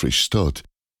be a fresh start,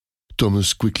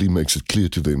 Thomas quickly makes it clear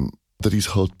to them that his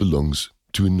heart belongs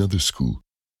to another school,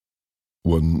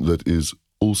 one that is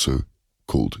also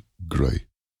called Grey.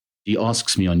 He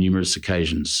asks me on numerous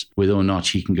occasions whether or not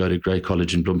he can go to Grey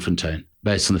College in Bloemfontein,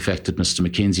 based on the fact that Mr.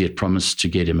 Mackenzie had promised to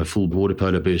get him a full water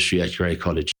polo bursary at Grey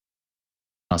College.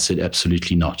 I said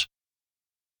absolutely not.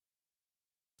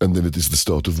 And then it is the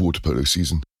start of water polo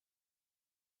season.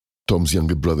 Tom's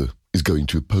younger brother is going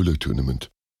to a polo tournament.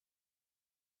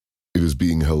 It is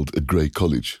being held at Grey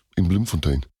College in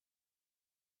Bloemfontein.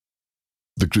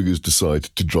 The Kruggers decide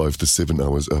to drive the 7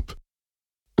 hours up,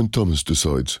 and Thomas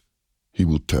decides he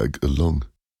will tag along.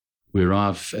 We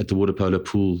arrive at the water polo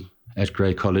pool at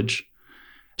Grey College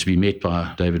to be met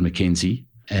by David Mackenzie.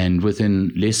 And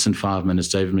within less than 5 minutes,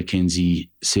 David Mackenzie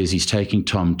says he's taking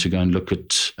Tom to go and look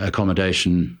at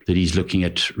accommodation that he's looking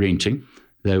at renting.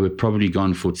 They were probably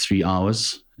gone for 3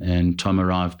 hours, and Tom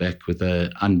arrived back with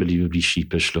an unbelievably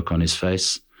sheepish look on his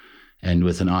face and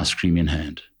with an ice cream in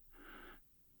hand.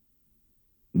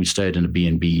 We stayed in a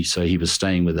B&B, so he was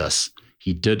staying with us.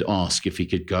 He did ask if he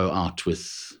could go out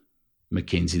with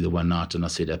Mackenzie the one night, and I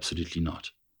said absolutely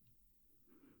not.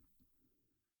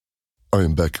 I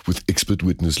am back with expert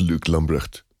witness Luke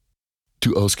Lambrecht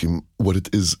to ask him what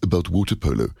it is about water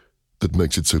polo that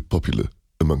makes it so popular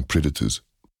among predators.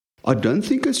 I don't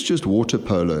think it's just water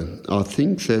polo. I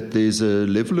think that there's a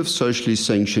level of socially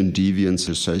sanctioned deviance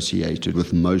associated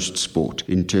with most sport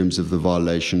in terms of the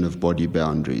violation of body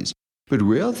boundaries. But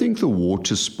where I think the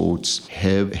water sports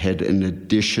have had an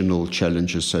additional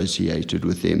challenge associated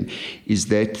with them is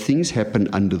that things happen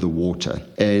under the water.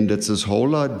 And it's this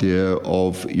whole idea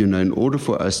of, in order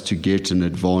for us to get an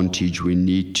advantage, we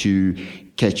need to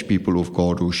catch people off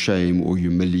guard or shame or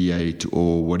humiliate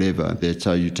or whatever. That's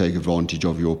how you take advantage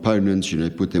of your opponents,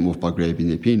 put them off by grabbing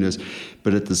their penis.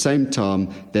 But at the same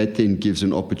time, that then gives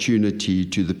an opportunity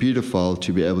to the paedophile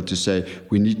to be able to say,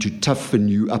 we need to toughen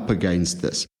you up against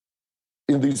this.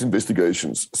 In these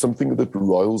investigations, something that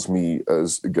riles me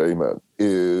as a gay man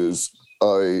is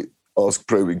I ask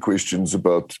probing questions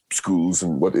about schools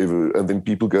and whatever, and then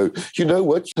people go, you know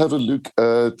what, have a look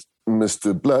at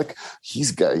Mr. Black.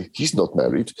 He's gay. He's not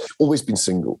married. Always been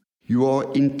single. You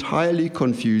are entirely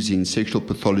confusing sexual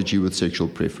pathology with sexual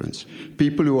preference.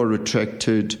 People who are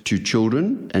attracted to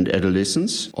children and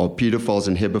adolescents are pedophiles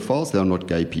and hebephiles. They are not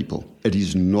gay people. It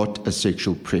is not a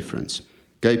sexual preference.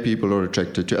 Gay people are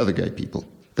attracted to other gay people.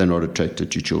 They're not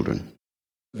attracted to children.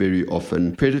 Very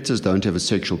often, predators don't have a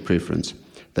sexual preference.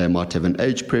 They might have an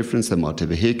age preference, they might have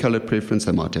a hair color preference,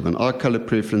 they might have an eye color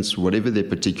preference, whatever their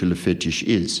particular fetish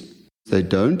is. They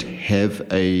don't have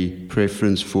a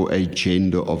preference for a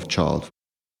gender of child.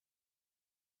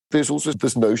 There's also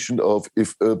this notion of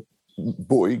if a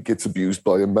boy gets abused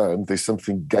by a man, there's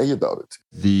something gay about it.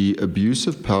 The abuse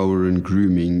of power and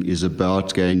grooming is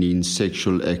about gaining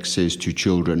sexual access to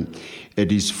children.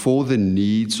 It is for the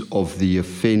needs of the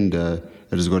offender.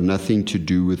 It has got nothing to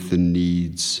do with the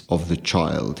needs of the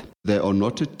child. They are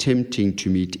not attempting to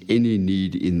meet any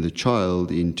need in the child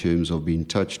in terms of being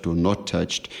touched or not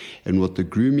touched. And what the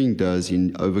grooming does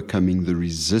in overcoming the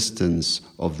resistance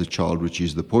of the child, which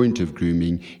is the point of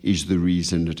grooming, is the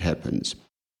reason it happens.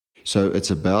 So it's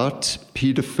about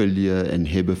pedophilia and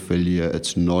hebephilia.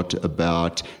 It's not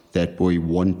about that boy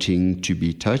wanting to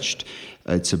be touched.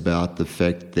 It's about the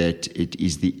fact that it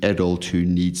is the adult who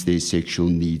needs their sexual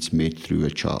needs met through a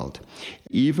child.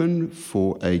 Even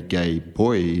for a gay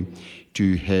boy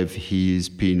to have his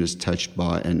penis touched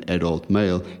by an adult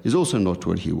male is also not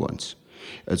what he wants.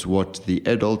 It's what the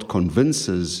adult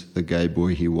convinces the gay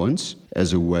boy he wants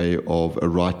as a way of a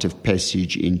rite of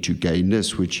passage into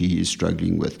gayness, which he is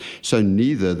struggling with. So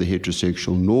neither the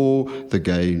heterosexual nor the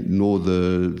gay nor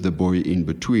the boy in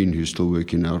between who's still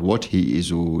working out what he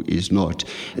is or is not,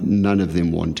 none of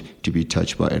them want to be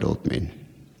touched by adult men.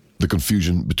 The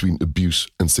confusion between abuse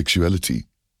and sexuality,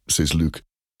 says Luke,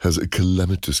 has a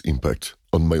calamitous impact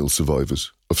on male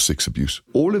survivors of sex abuse.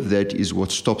 All of that is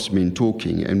what stops men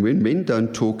talking. And when men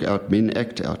don't talk out, men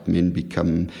act out. Men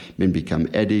become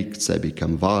addicts, they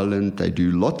become violent, they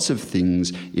do lots of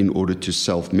things in order to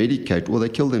self-medicate, or they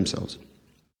kill themselves.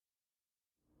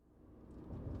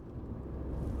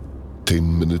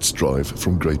 10 minutes drive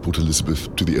from Great Port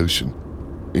Elizabeth to the ocean.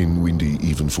 In windy,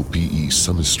 even for PE,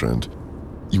 Summerstrand,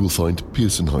 you will find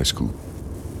Pearson High School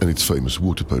and its famous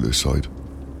water polo side.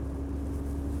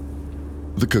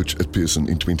 The coach at Pearson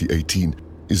in 2018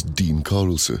 is Dean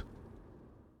Carlse.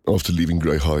 After leaving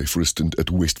Grey High for a stint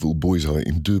at Westville Boys High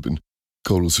in Durban,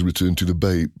 Carlse returned to the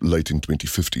Bay late in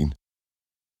 2015.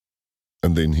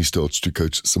 And then he starts to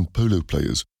coach some polo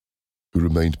players who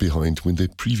remained behind when their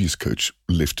previous coach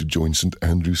left to join St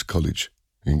Andrews College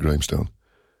in Grahamstown.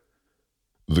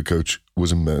 The coach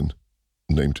was a man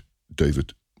named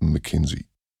David Mackenzie.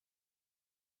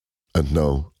 And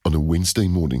now, on a Wednesday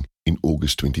morning in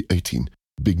August 2018,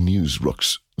 big news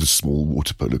rocks the small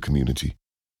water polo community.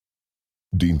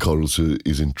 Dean Carlse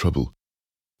is in trouble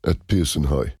at Pearson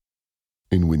High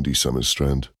in windy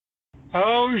Summerstrand.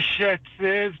 Oh shit,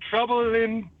 there's trouble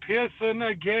in Pearson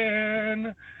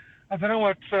again. I don't know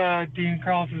what Dean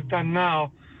Carlse has done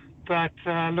now, but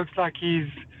looks like he's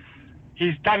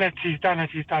done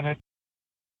it.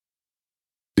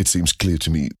 It seems clear to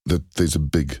me that there's a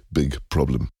big, big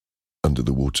problem under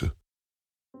the water.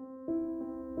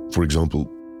 For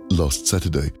example, last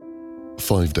Saturday,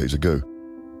 5 days ago,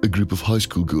 a group of high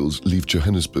school girls leave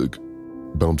Johannesburg,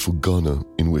 bound for Ghana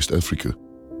in West Africa,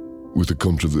 with a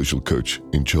controversial coach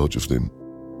in charge of them.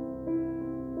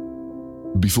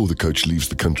 Before the coach leaves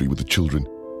the country with the children,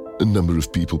 a number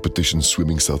of people petition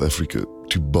Swimming South Africa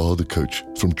to bar the coach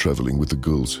from travelling with the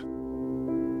girls.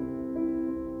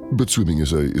 But Swimming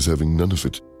SA is having none of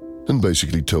it and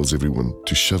basically tells everyone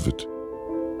to shove it.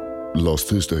 Last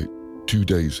Thursday, 2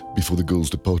 days before the girls'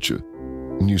 departure,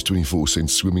 News24 sent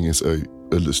Swimming SA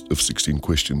a list of 16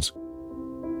 questions.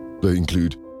 They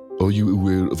include: are you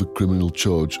aware of a criminal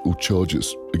charge or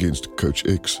charges against Coach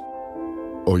X?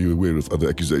 Are you aware of other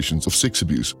accusations of sex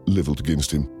abuse levelled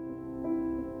against him?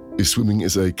 Is Swimming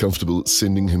SA comfortable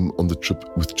sending him on the trip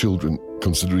with children,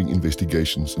 considering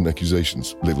investigations and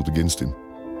accusations levelled against him?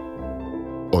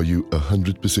 Are you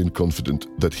 100% confident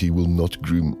that he will not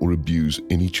groom or abuse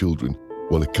any children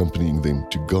while accompanying them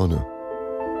to Ghana?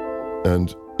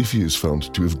 And if he is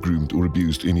found to have groomed or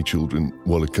abused any children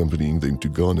while accompanying them to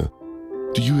Ghana,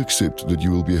 do you accept that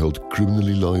you will be held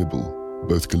criminally liable,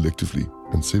 both collectively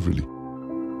and severally?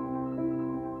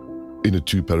 In a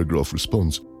 2-paragraph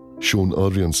response, Sean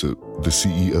Adrianse, the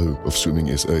CEO of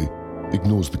Swimming SA,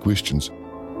 ignores the questions,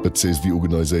 but says the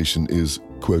organisation is,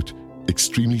 quote,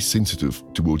 extremely sensitive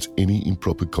towards any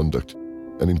improper conduct,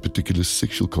 and in particular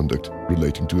sexual conduct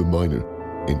relating to a minor,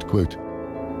 end quote,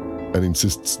 and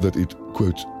insists that it,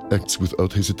 quote, acts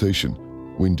without hesitation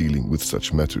when dealing with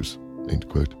such matters, end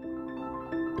quote.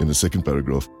 In the second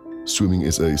paragraph, Swimming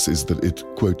SA says that it,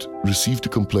 quote, received a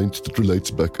complaint that relates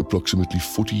back approximately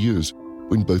 40 years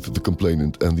when both the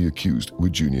complainant and the accused were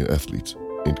junior athletes,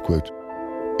 end quote.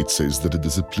 It says that a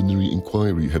disciplinary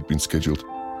inquiry had been scheduled,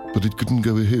 but it couldn't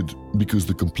go ahead because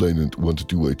the complainant wanted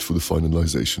to wait for the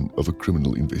finalization of a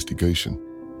criminal investigation.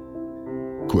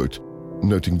 Quote,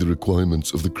 noting the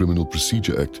requirements of the Criminal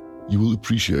Procedure Act, you will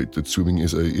appreciate that Swimming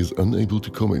SA is unable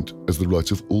to comment as the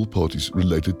rights of all parties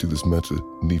related to this matter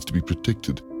needs to be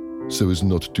protected so as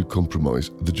not to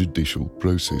compromise the judicial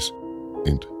process,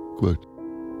 end quote.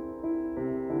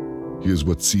 Here's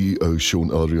what CEO Sean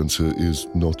Adrianse is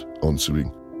not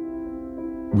answering: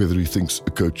 whether he thinks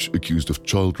a coach accused of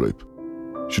child rape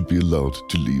should be allowed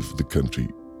to leave the country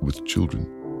with children.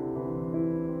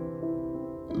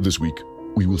 This week,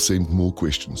 we will send more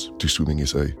questions to Swimming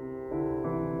SA.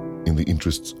 In the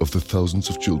interests of the thousands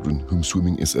of children whom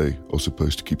Swimming SA are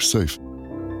supposed to keep safe,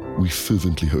 we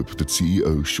fervently hope that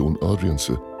CEO Sean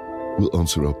Adrianse will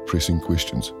answer our pressing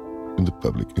questions in the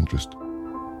public interest.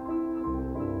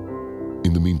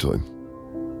 In the meantime,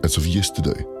 as of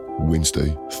yesterday,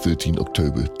 Wednesday, 13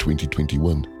 October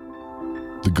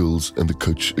 2021, the girls and the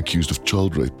coach accused of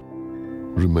child rape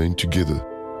remain together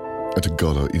at a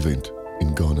gala event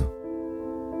in Ghana.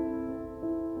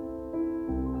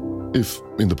 If,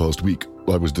 in the past week,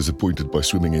 I was disappointed by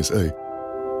Swimming SA,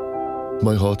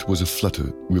 my heart was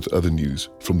aflutter with other news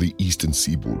from the eastern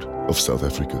seaboard of South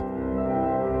Africa.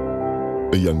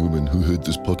 A young woman who heard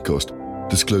this podcast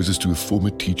discloses to a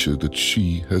former teacher that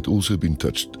she had also been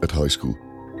touched at high school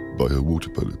by her water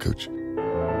polo coach,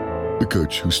 a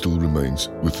coach who still remains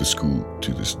with the school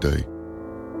to this day.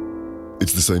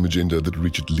 It's the same agenda that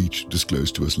Richard Leach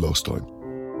disclosed to us last time.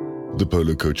 The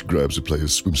polo coach grabs a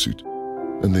player's swimsuit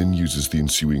and then uses the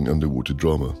ensuing underwater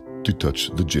drama to touch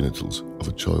the genitals of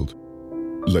a child.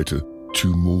 Later,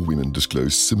 2 more women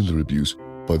disclosed similar abuse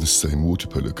by the same water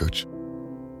polo coach.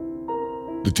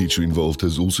 The teacher involved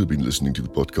has also been listening to the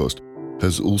podcast,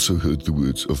 has also heard the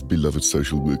words of beloved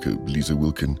social worker Lisa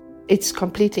Wilkin. It's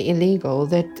completely illegal,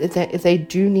 that they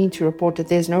do need to report it.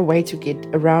 There's no way to get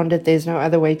around it. There's no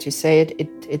other way to say it.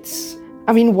 It's.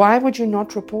 I mean, why would you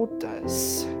not report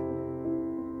this?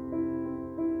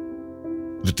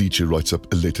 The teacher writes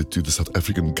up a letter to the South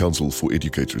African Council for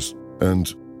Educators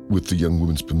and, with the young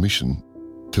woman's permission,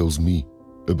 tells me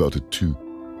about it too.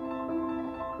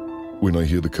 When I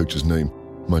hear the coach's name,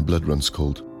 my blood runs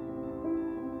cold.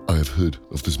 I have heard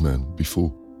of this man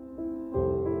before.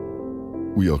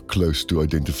 We are close to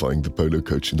identifying the polo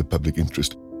coach in the public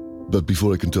interest, but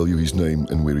before I can tell you his name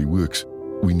and where he works,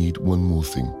 we need one more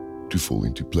thing to fall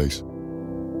into place.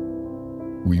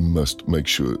 we must make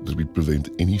sure that we prevent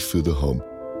any further harm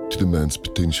to the man's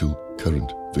potential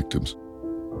current victims.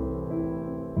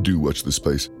 Do watch the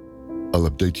space. I'll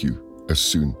update you as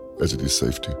soon as it is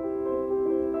safe to.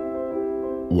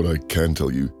 What I can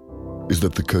tell you is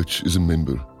that the coach is a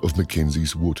member of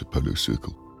Mackenzie's water polo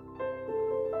circle.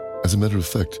 As a matter of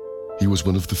fact, he was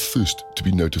one of the first to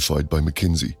be notified by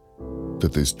Mackenzie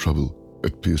that there's trouble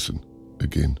at Pearson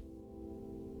again.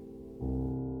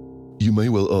 You may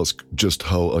well ask just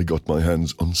how I got my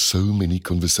hands on so many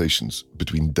conversations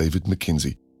between David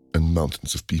Mackenzie and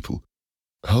mountains of people.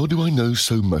 How do I know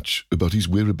so much about his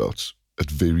whereabouts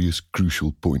at various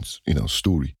crucial points in our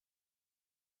story?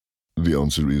 The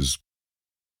answer is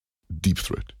Deep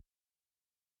Throat.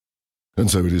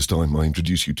 And so it is time I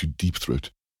introduce you to Deep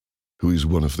Throat, who is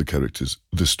one of the characters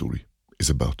this story is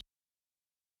about.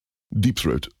 Deep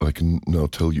Throat, I can now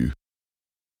tell you,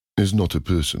 is not a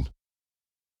person.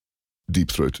 Deep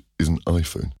Throat is an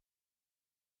iPhone.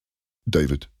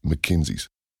 David Mackenzie's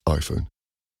iPhone.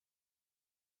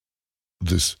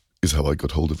 This is how I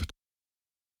got hold of it.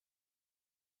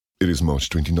 It is March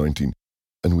 2019,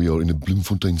 and we are in a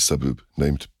Bloemfontein suburb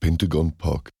named Pentagon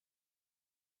Park.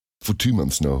 For 2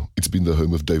 months now, it's been the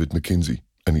home of David Mackenzie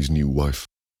and his new wife.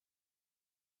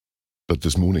 But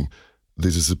this morning,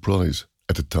 there's a surprise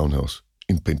at a townhouse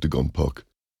in Pentagon Park.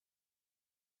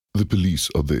 The police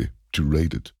are there to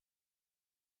raid it.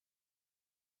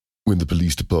 When the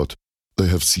police depart, they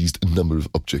have seized a number of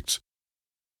objects,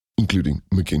 including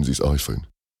Mackenzie's iPhone.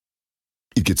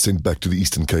 It gets sent back to the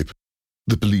Eastern Cape.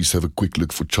 The police have a quick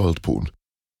look for child porn,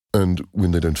 and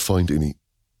when they don't find any,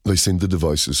 they send the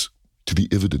devices to the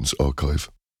evidence archive.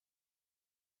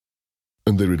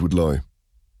 And there it would lie,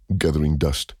 gathering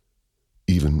dust,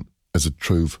 even as a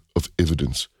trove of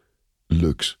evidence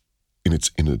lurks in its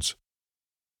innards.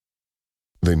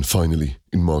 Then finally,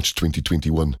 in March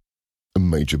 2021, a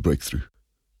major breakthrough.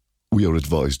 We are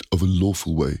advised of a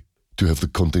lawful way to have the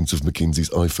contents of Mackenzie's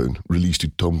iPhone released to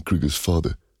Tom Kruger's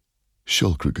father,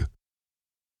 Charles Kruger.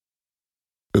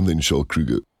 And then Charles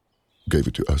Kruger gave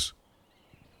it to us.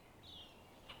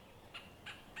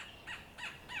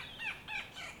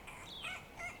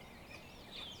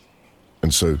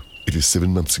 And so, it is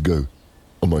 7 months ago,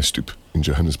 on my stoep in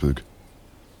Johannesburg.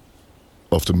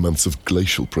 After months of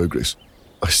glacial progress,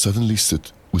 I suddenly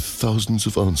sit with thousands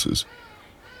of answers,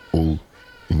 all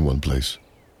in one place.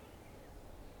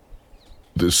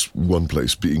 This one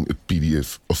place being a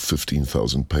PDF of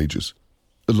 15,000 pages,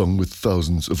 along with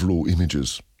thousands of raw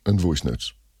images and voice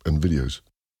notes and videos.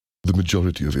 The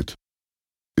majority of it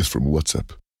is from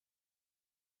WhatsApp.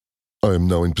 I am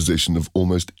now in possession of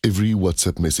almost every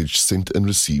WhatsApp message sent and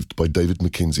received by David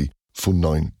Mackenzie for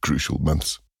 9 crucial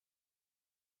months.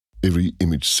 Every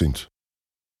image sent,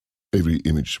 every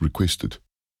image requested,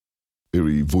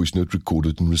 every voice note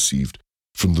recorded and received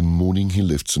from the morning he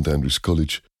left St. Andrew's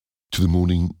College to the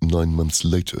morning 9 months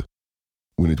later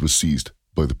when it was seized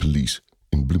by the police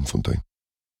in Bloemfontein.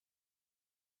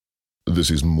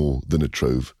 This is more than a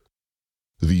trove.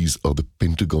 These are the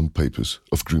Pentagon Papers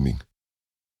of grooming.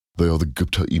 They are the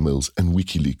Gupta emails and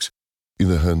WikiLeaks in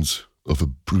the hands of a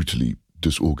brutally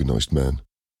disorganized man.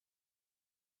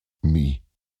 Me.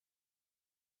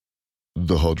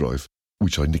 The hard drive,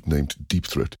 which I nicknamed Deep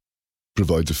Throat,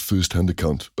 provides a first-hand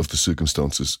account of the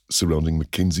circumstances surrounding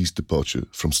Mackenzie's departure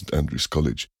from St. Andrew's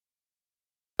College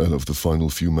and of the final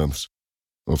few months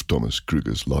of Thomas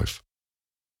Kruger's life.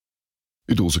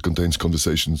 It also contains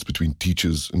conversations between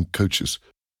teachers and coaches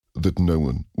that no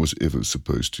one was ever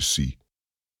supposed to see.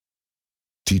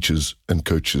 Teachers and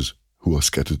coaches who are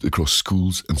scattered across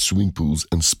schools and swimming pools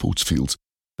and sports fields,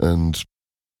 and,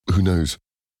 who knows,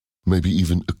 maybe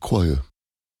even a choir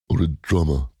or a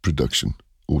drama production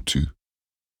or two.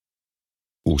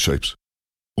 All shapes,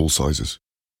 all sizes,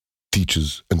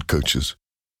 teachers and coaches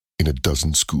in a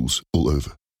dozen schools all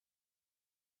over.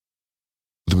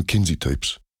 The Mackenzie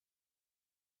tapes.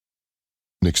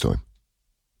 Next time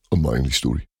on My Only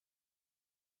Story.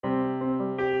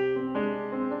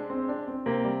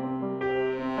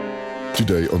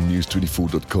 Today on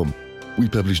News24.com, we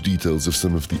publish details of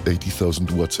some of the 80,000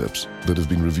 WhatsApps that have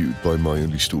been reviewed by My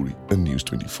Only Story and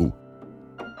News24.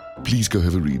 Please go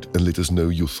have a read and let us know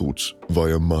your thoughts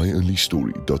via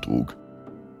myonlystory.org.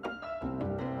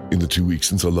 In the 2 weeks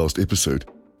since our last episode,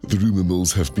 the rumour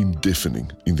mills have been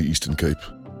deafening in the Eastern Cape.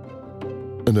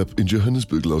 And up in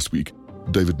Johannesburg last week,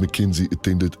 David Mackenzie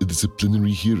attended a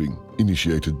disciplinary hearing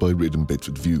initiated by Red and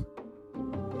Bedford View.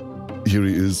 Here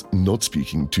he is, not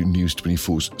speaking to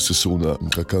News24's Sisona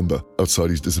Mkakamba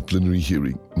outside his disciplinary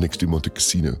hearing next to Monte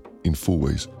Casino in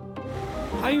Fourways.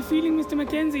 How are you feeling, Mr.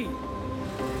 Mackenzie?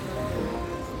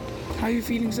 How are you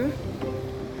feeling, sir?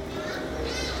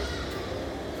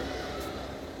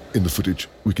 In the footage,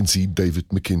 we can see David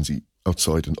McKenzie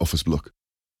outside an office block.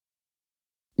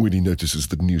 When he notices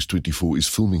that News 24 is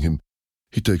filming him,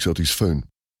 he takes out his phone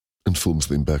and films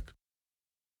them back.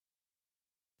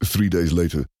 3 days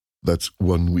later, that's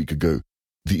 1 week ago,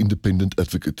 the independent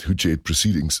advocate who chaired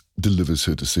proceedings delivers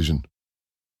her decision.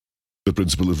 The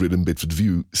principal of Reddam Bedford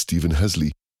View, Stephen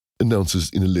Hasley, announces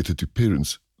in a letter to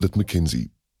parents that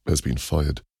McKenzie has been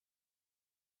fired.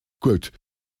 Quote,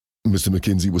 Mr.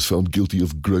 McKenzie was found guilty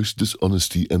of gross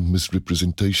dishonesty and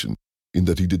misrepresentation in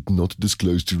that he did not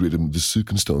disclose to Reddam the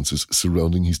circumstances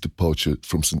surrounding his departure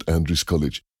from St. Andrew's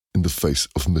College in the face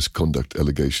of misconduct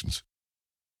allegations.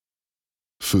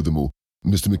 Furthermore,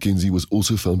 Mr. McKenzie was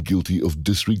also found guilty of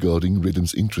disregarding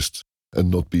Reddam's interests and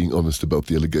not being honest about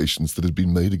the allegations that had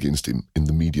been made against him in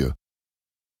the media.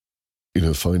 In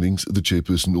her findings, the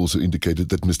chairperson also indicated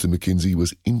that Mr. McKenzie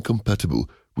was incompatible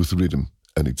with Reddam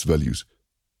and its values.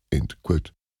 End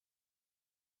quote.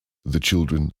 The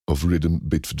children of Reddam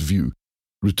Bedford View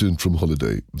returned from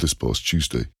holiday this past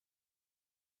Tuesday.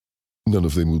 None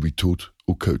of them will be taught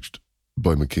or coached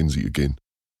by McKenzie again.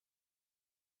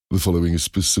 The following is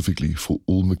specifically for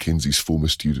all Mackenzie's former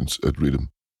students at Reddam.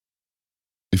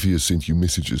 If he has sent you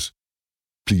messages,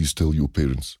 please tell your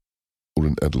parents or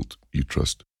an adult you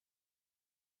trust.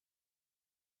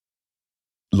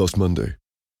 Last Monday,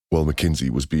 while Mackenzie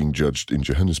was being judged in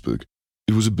Johannesburg,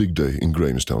 it was a big day in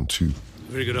Grahamstown too.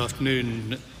 Very good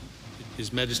afternoon,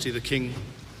 His Majesty the King,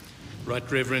 Right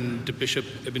Reverend Bishop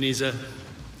Ebenezer.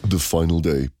 The final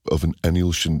day of an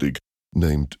annual shindig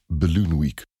named Balloon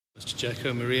Week. Mr.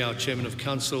 Jacko Marie, our Chairman of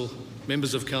Council,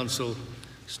 members of Council,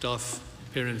 staff,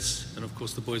 parents, and of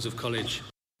course the boys of college.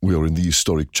 We are in the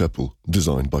historic chapel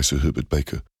designed by Sir Herbert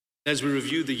Baker. As we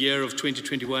review the year of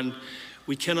 2021,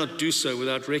 we cannot do so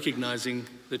without recognising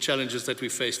the challenges that we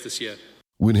faced this year.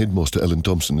 When Headmaster Alan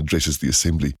Thompson addresses the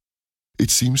Assembly, it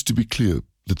seems to be clear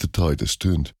that the tide has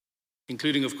turned.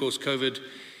 Including, of course, COVID,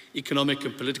 economic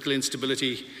and political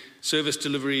instability, service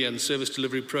delivery and service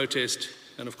delivery protest,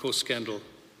 and of course scandal.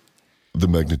 The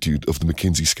magnitude of the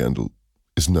Mackenzie scandal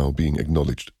is now being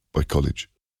acknowledged by college.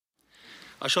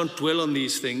 I shan't dwell on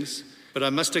these things, but I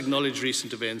must acknowledge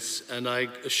recent events, and I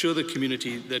assure the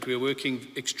community that we are working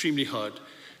extremely hard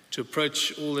to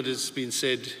approach all that has been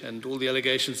said and all the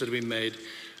allegations that have been made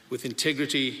with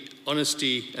integrity,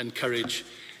 honesty and courage,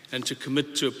 and to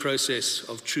commit to a process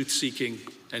of truth-seeking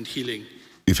and healing.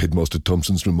 If Headmaster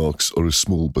Thompson's remarks are a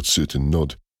small but certain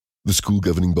nod, the school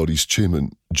governing body's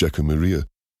chairman, Jacko Maria,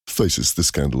 faces the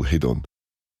scandal head-on.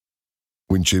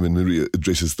 When Chairman Maria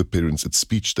addresses the parents at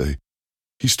Speech Day,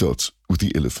 he starts with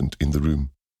the elephant in the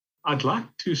room. I'd like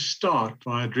to start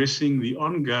by addressing the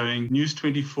ongoing News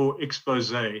 24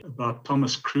 expose about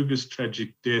Thomas Kruger's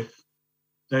tragic death,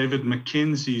 David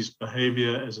Mackenzie's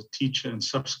behaviour as a teacher and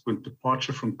subsequent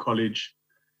departure from college,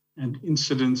 and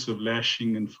incidents of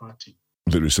lashing and fighting.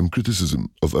 There is some criticism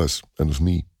of us and of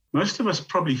me. Most of us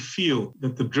probably feel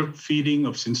that the drip feeding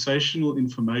of sensational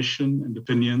information and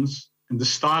opinions and the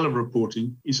style of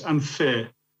reporting is unfair,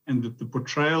 and that the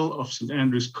portrayal of St.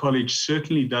 Andrew's College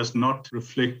certainly does not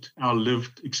reflect our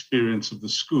lived experience of the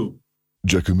school.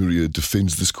 Jacko Maria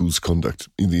defends the school's conduct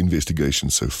in the investigation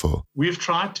so far. We've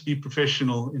tried to be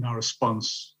professional in our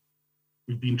response.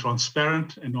 We've been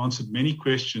transparent and answered many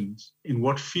questions in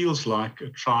what feels like a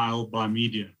trial by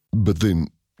media. But then,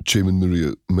 Chairman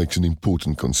Maria makes an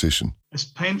important concession. As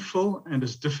painful and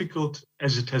as difficult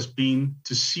as it has been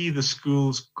to see the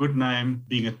school's good name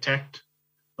being attacked,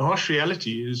 the harsh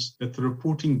reality is that the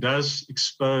reporting does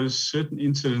expose certain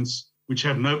incidents which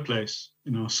have no place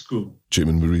in our school.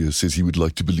 Chairman Maria says he would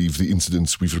like to believe the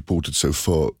incidents we've reported so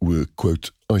far were,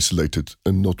 quote, isolated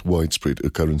and not widespread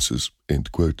occurrences,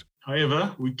 end quote.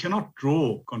 However, we cannot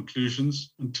draw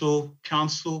conclusions until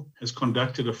Council has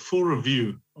conducted a full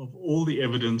review of all the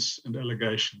evidence and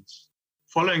allegations.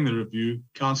 Following the review,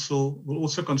 Council will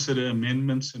also consider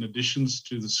amendments and additions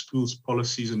to the school's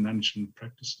policies and management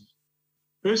practices.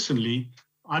 Personally,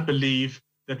 I believe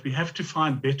that we have to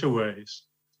find better ways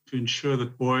to ensure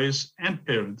that boys and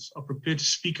parents are prepared to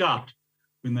speak out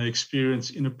when they experience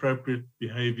inappropriate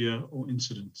behaviour or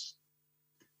incidents.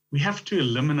 We have to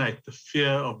eliminate the fear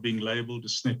of being labelled a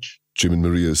snitch. Chairman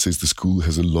Maria says the school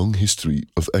has a long history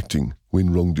of acting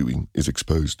when wrongdoing is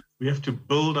exposed. We have to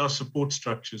build our support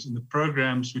structures and the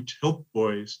programs which help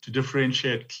boys to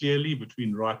differentiate clearly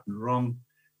between right and wrong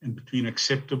and between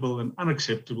acceptable and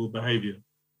unacceptable behaviour.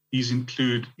 These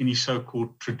include any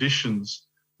so-called traditions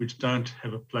which don't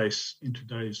have a place in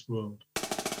today's world.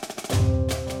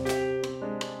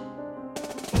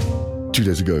 2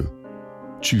 days ago,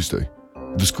 Tuesday,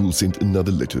 the school sent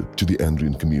another letter to the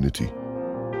Andrian community.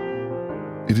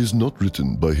 It is not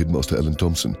written by Headmaster Alan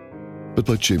Thompson, but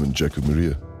by Chairman Jacob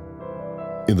Maria.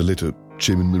 In the letter,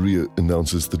 Chairman Maria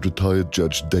announces that retired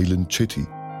Judge Dalen Chetty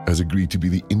has agreed to be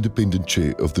the independent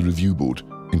chair of the review board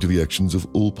into the actions of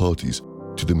all parties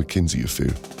to the Mackenzie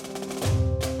affair.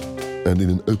 And in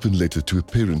an open letter to a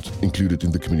parent included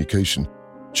in the communication,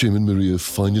 Chairman Maria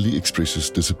finally expresses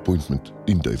disappointment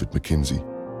in David Mackenzie.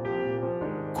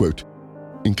 Quote,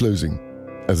 "In closing,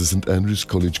 as a St. Andrews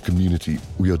College community,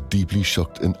 we are deeply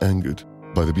shocked and angered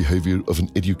by the behavior of an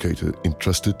educator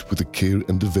entrusted with the care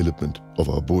and development of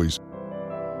our boys.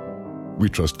 We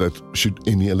trust that, should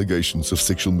any allegations of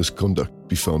sexual misconduct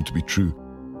be found to be true,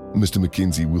 Mr.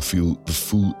 Mackenzie will feel the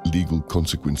full legal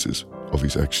consequences of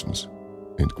his actions."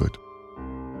 End quote.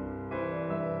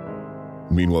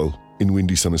 Meanwhile, in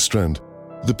Wendy Summer-Strand,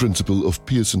 the principal of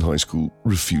Pearson High School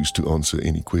refused to answer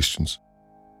any questions.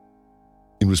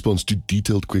 In response to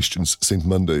detailed questions sent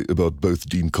Monday about both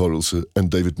Dean Carlse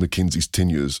and David Mackenzie's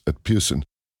tenures at Pearson,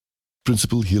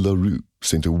 Principal Hila Roux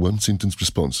sent a one-sentence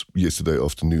response yesterday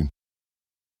afternoon.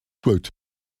 Quote,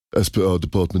 "As per our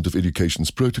Department of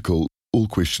Education's protocol, all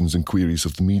questions and queries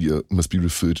of the media must be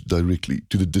referred directly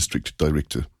to the district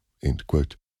director." End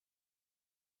quote.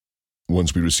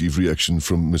 Once we receive reaction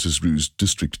from Mrs. Roux's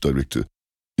district director,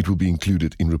 it will be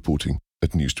included in reporting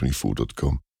at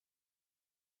news24.com.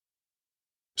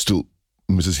 Still,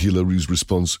 Mrs. Hila Roux's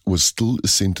response was still a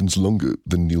sentence longer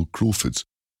than Neil Crawford's.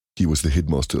 He was the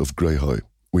headmaster of Grey High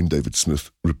when David Smith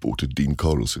reported Dean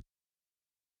Carlse.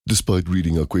 Despite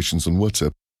reading our questions on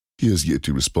WhatsApp, he has yet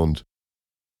to respond.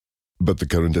 But the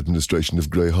current administration of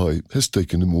Grey High has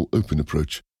taken a more open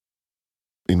approach.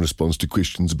 In response to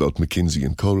questions about Mackenzie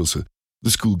and Carlse, the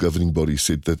school governing body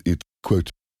said that it, quote,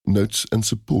 "notes and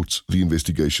supports the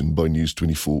investigation by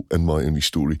News24 and My Only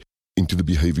Story into the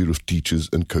behavior of teachers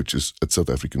and coaches at South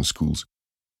African schools.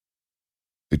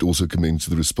 It also commends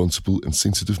the responsible and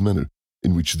sensitive manner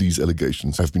in which these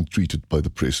allegations have been treated by the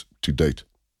press to date."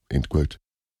 End quote.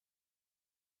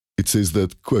 It says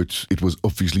that, quote, "it was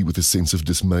obviously with a sense of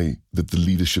dismay that the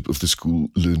leadership of the school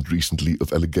learned recently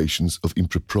of allegations of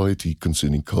impropriety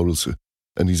concerning Carlse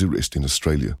and his arrest in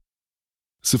Australia.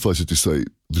 Suffice it to say,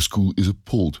 the school is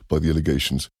appalled by the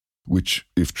allegations, which,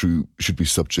 if true, should be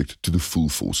subject to the full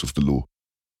force of the law.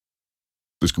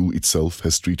 The school itself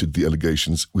has treated the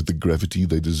allegations with the gravity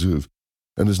they deserve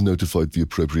and has notified the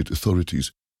appropriate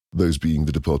authorities, those being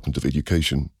the Department of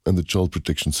Education and the Child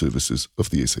Protection Services of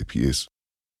the SAPS."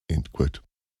 End quote.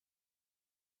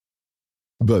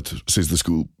 But, says the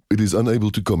school, it is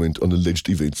unable to comment on alleged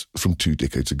events from 2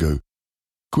 decades ago.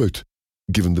 Quote,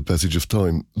 "Given the passage of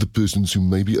time, the persons who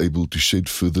may be able to shed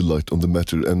further light on the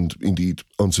matter and, indeed,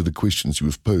 answer the questions you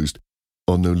have posed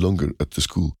are no longer at the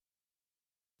school.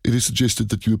 It is suggested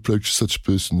that you approach such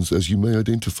persons as you may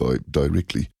identify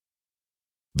directly.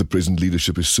 The present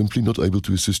leadership is simply not able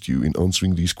to assist you in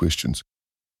answering these questions.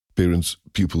 Parents,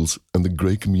 pupils, and the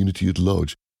Grey community at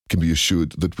large can be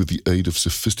assured that with the aid of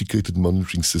sophisticated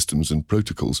monitoring systems and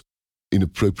protocols,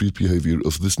 inappropriate behavior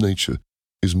of this nature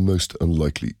is most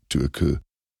unlikely to occur."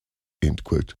 End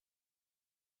quote.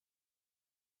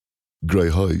 Grey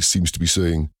High seems to be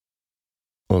saying,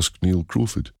 "Ask Neil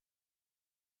Crawford."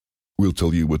 We'll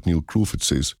tell you what Neil Crawford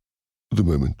says the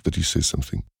moment that he says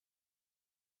something.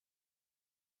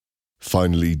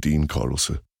 Finally, Dean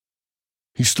Carlse.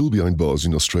 He's still behind bars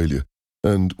in Australia,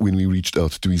 and when we reached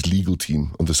out to his legal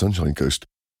team on the Sunshine Coast,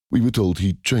 we were told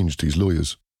he'd changed his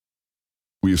lawyers.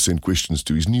 We have sent questions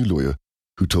to his new lawyer,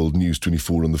 who told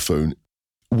News24 on the phone,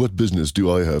 "What business do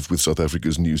I have with South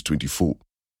Africa's News24?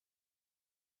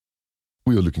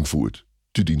 We are looking forward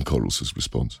to Dean Carlse's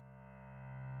response.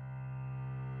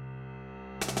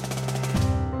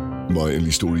 My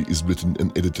Only Story is written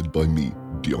and edited by me,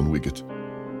 Dion Wiggett.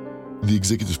 The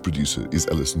executive producer is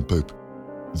Alison Pope.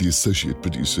 The associate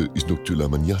producer is Noktula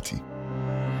Manyati.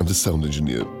 And the sound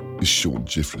engineer is Sean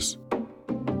Jeffress.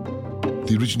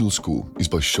 The original score is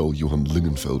by Charles Johan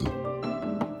Lingenfelder.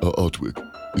 Our artwork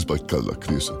is by Kala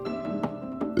Kresa.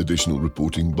 Additional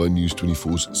reporting by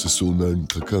News24's Sisona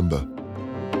Ntakamba.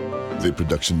 Their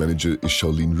production manager is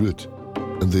Charlene Root,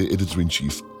 and their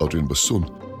editor-in-chief, Adrian Basson,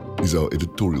 is our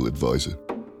editorial advisor.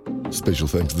 Special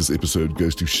thanks this episode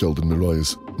goes to Sheldon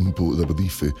Marias, Mpo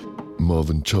Labadife,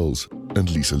 Marvin Charles, and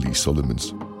Lisa Lee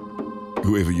Solomons.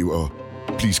 Whoever you are,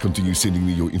 please continue sending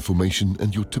me your information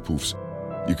and your tip-offs.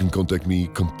 You can contact me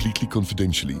completely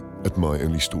confidentially at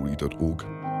myonlystory.org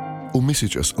or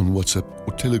message us on WhatsApp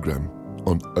or Telegram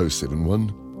on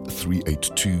 071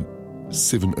 382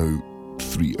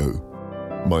 7030.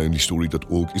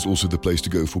 myonlystory.org is also the place to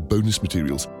go for bonus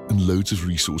materials and loads of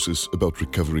resources about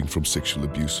recovering from sexual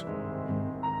abuse.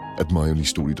 At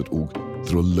myonlystory.org,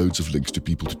 there are loads of links to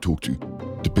people to talk to,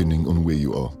 depending on where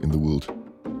you are in the world.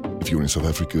 If you're in South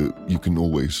Africa, you can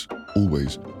always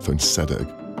phone SADAG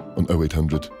on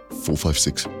 0800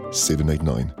 456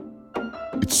 789.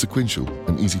 It's sequential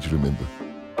and easy to remember.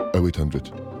 0800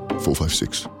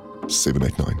 456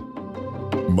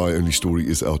 789. My Only Story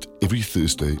is out every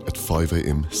Thursday at 5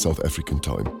 a.m. South African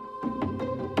time.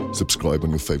 Subscribe on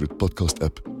your favorite podcast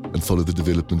app and follow the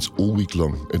developments all week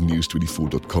long at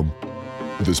news24.com.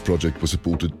 This project was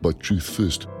supported by Truth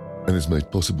First and is made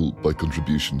possible by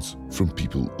contributions from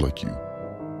people like you.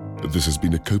 This has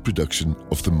been a co-production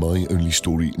of the My Only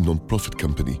Story non-profit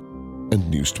company and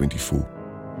News24.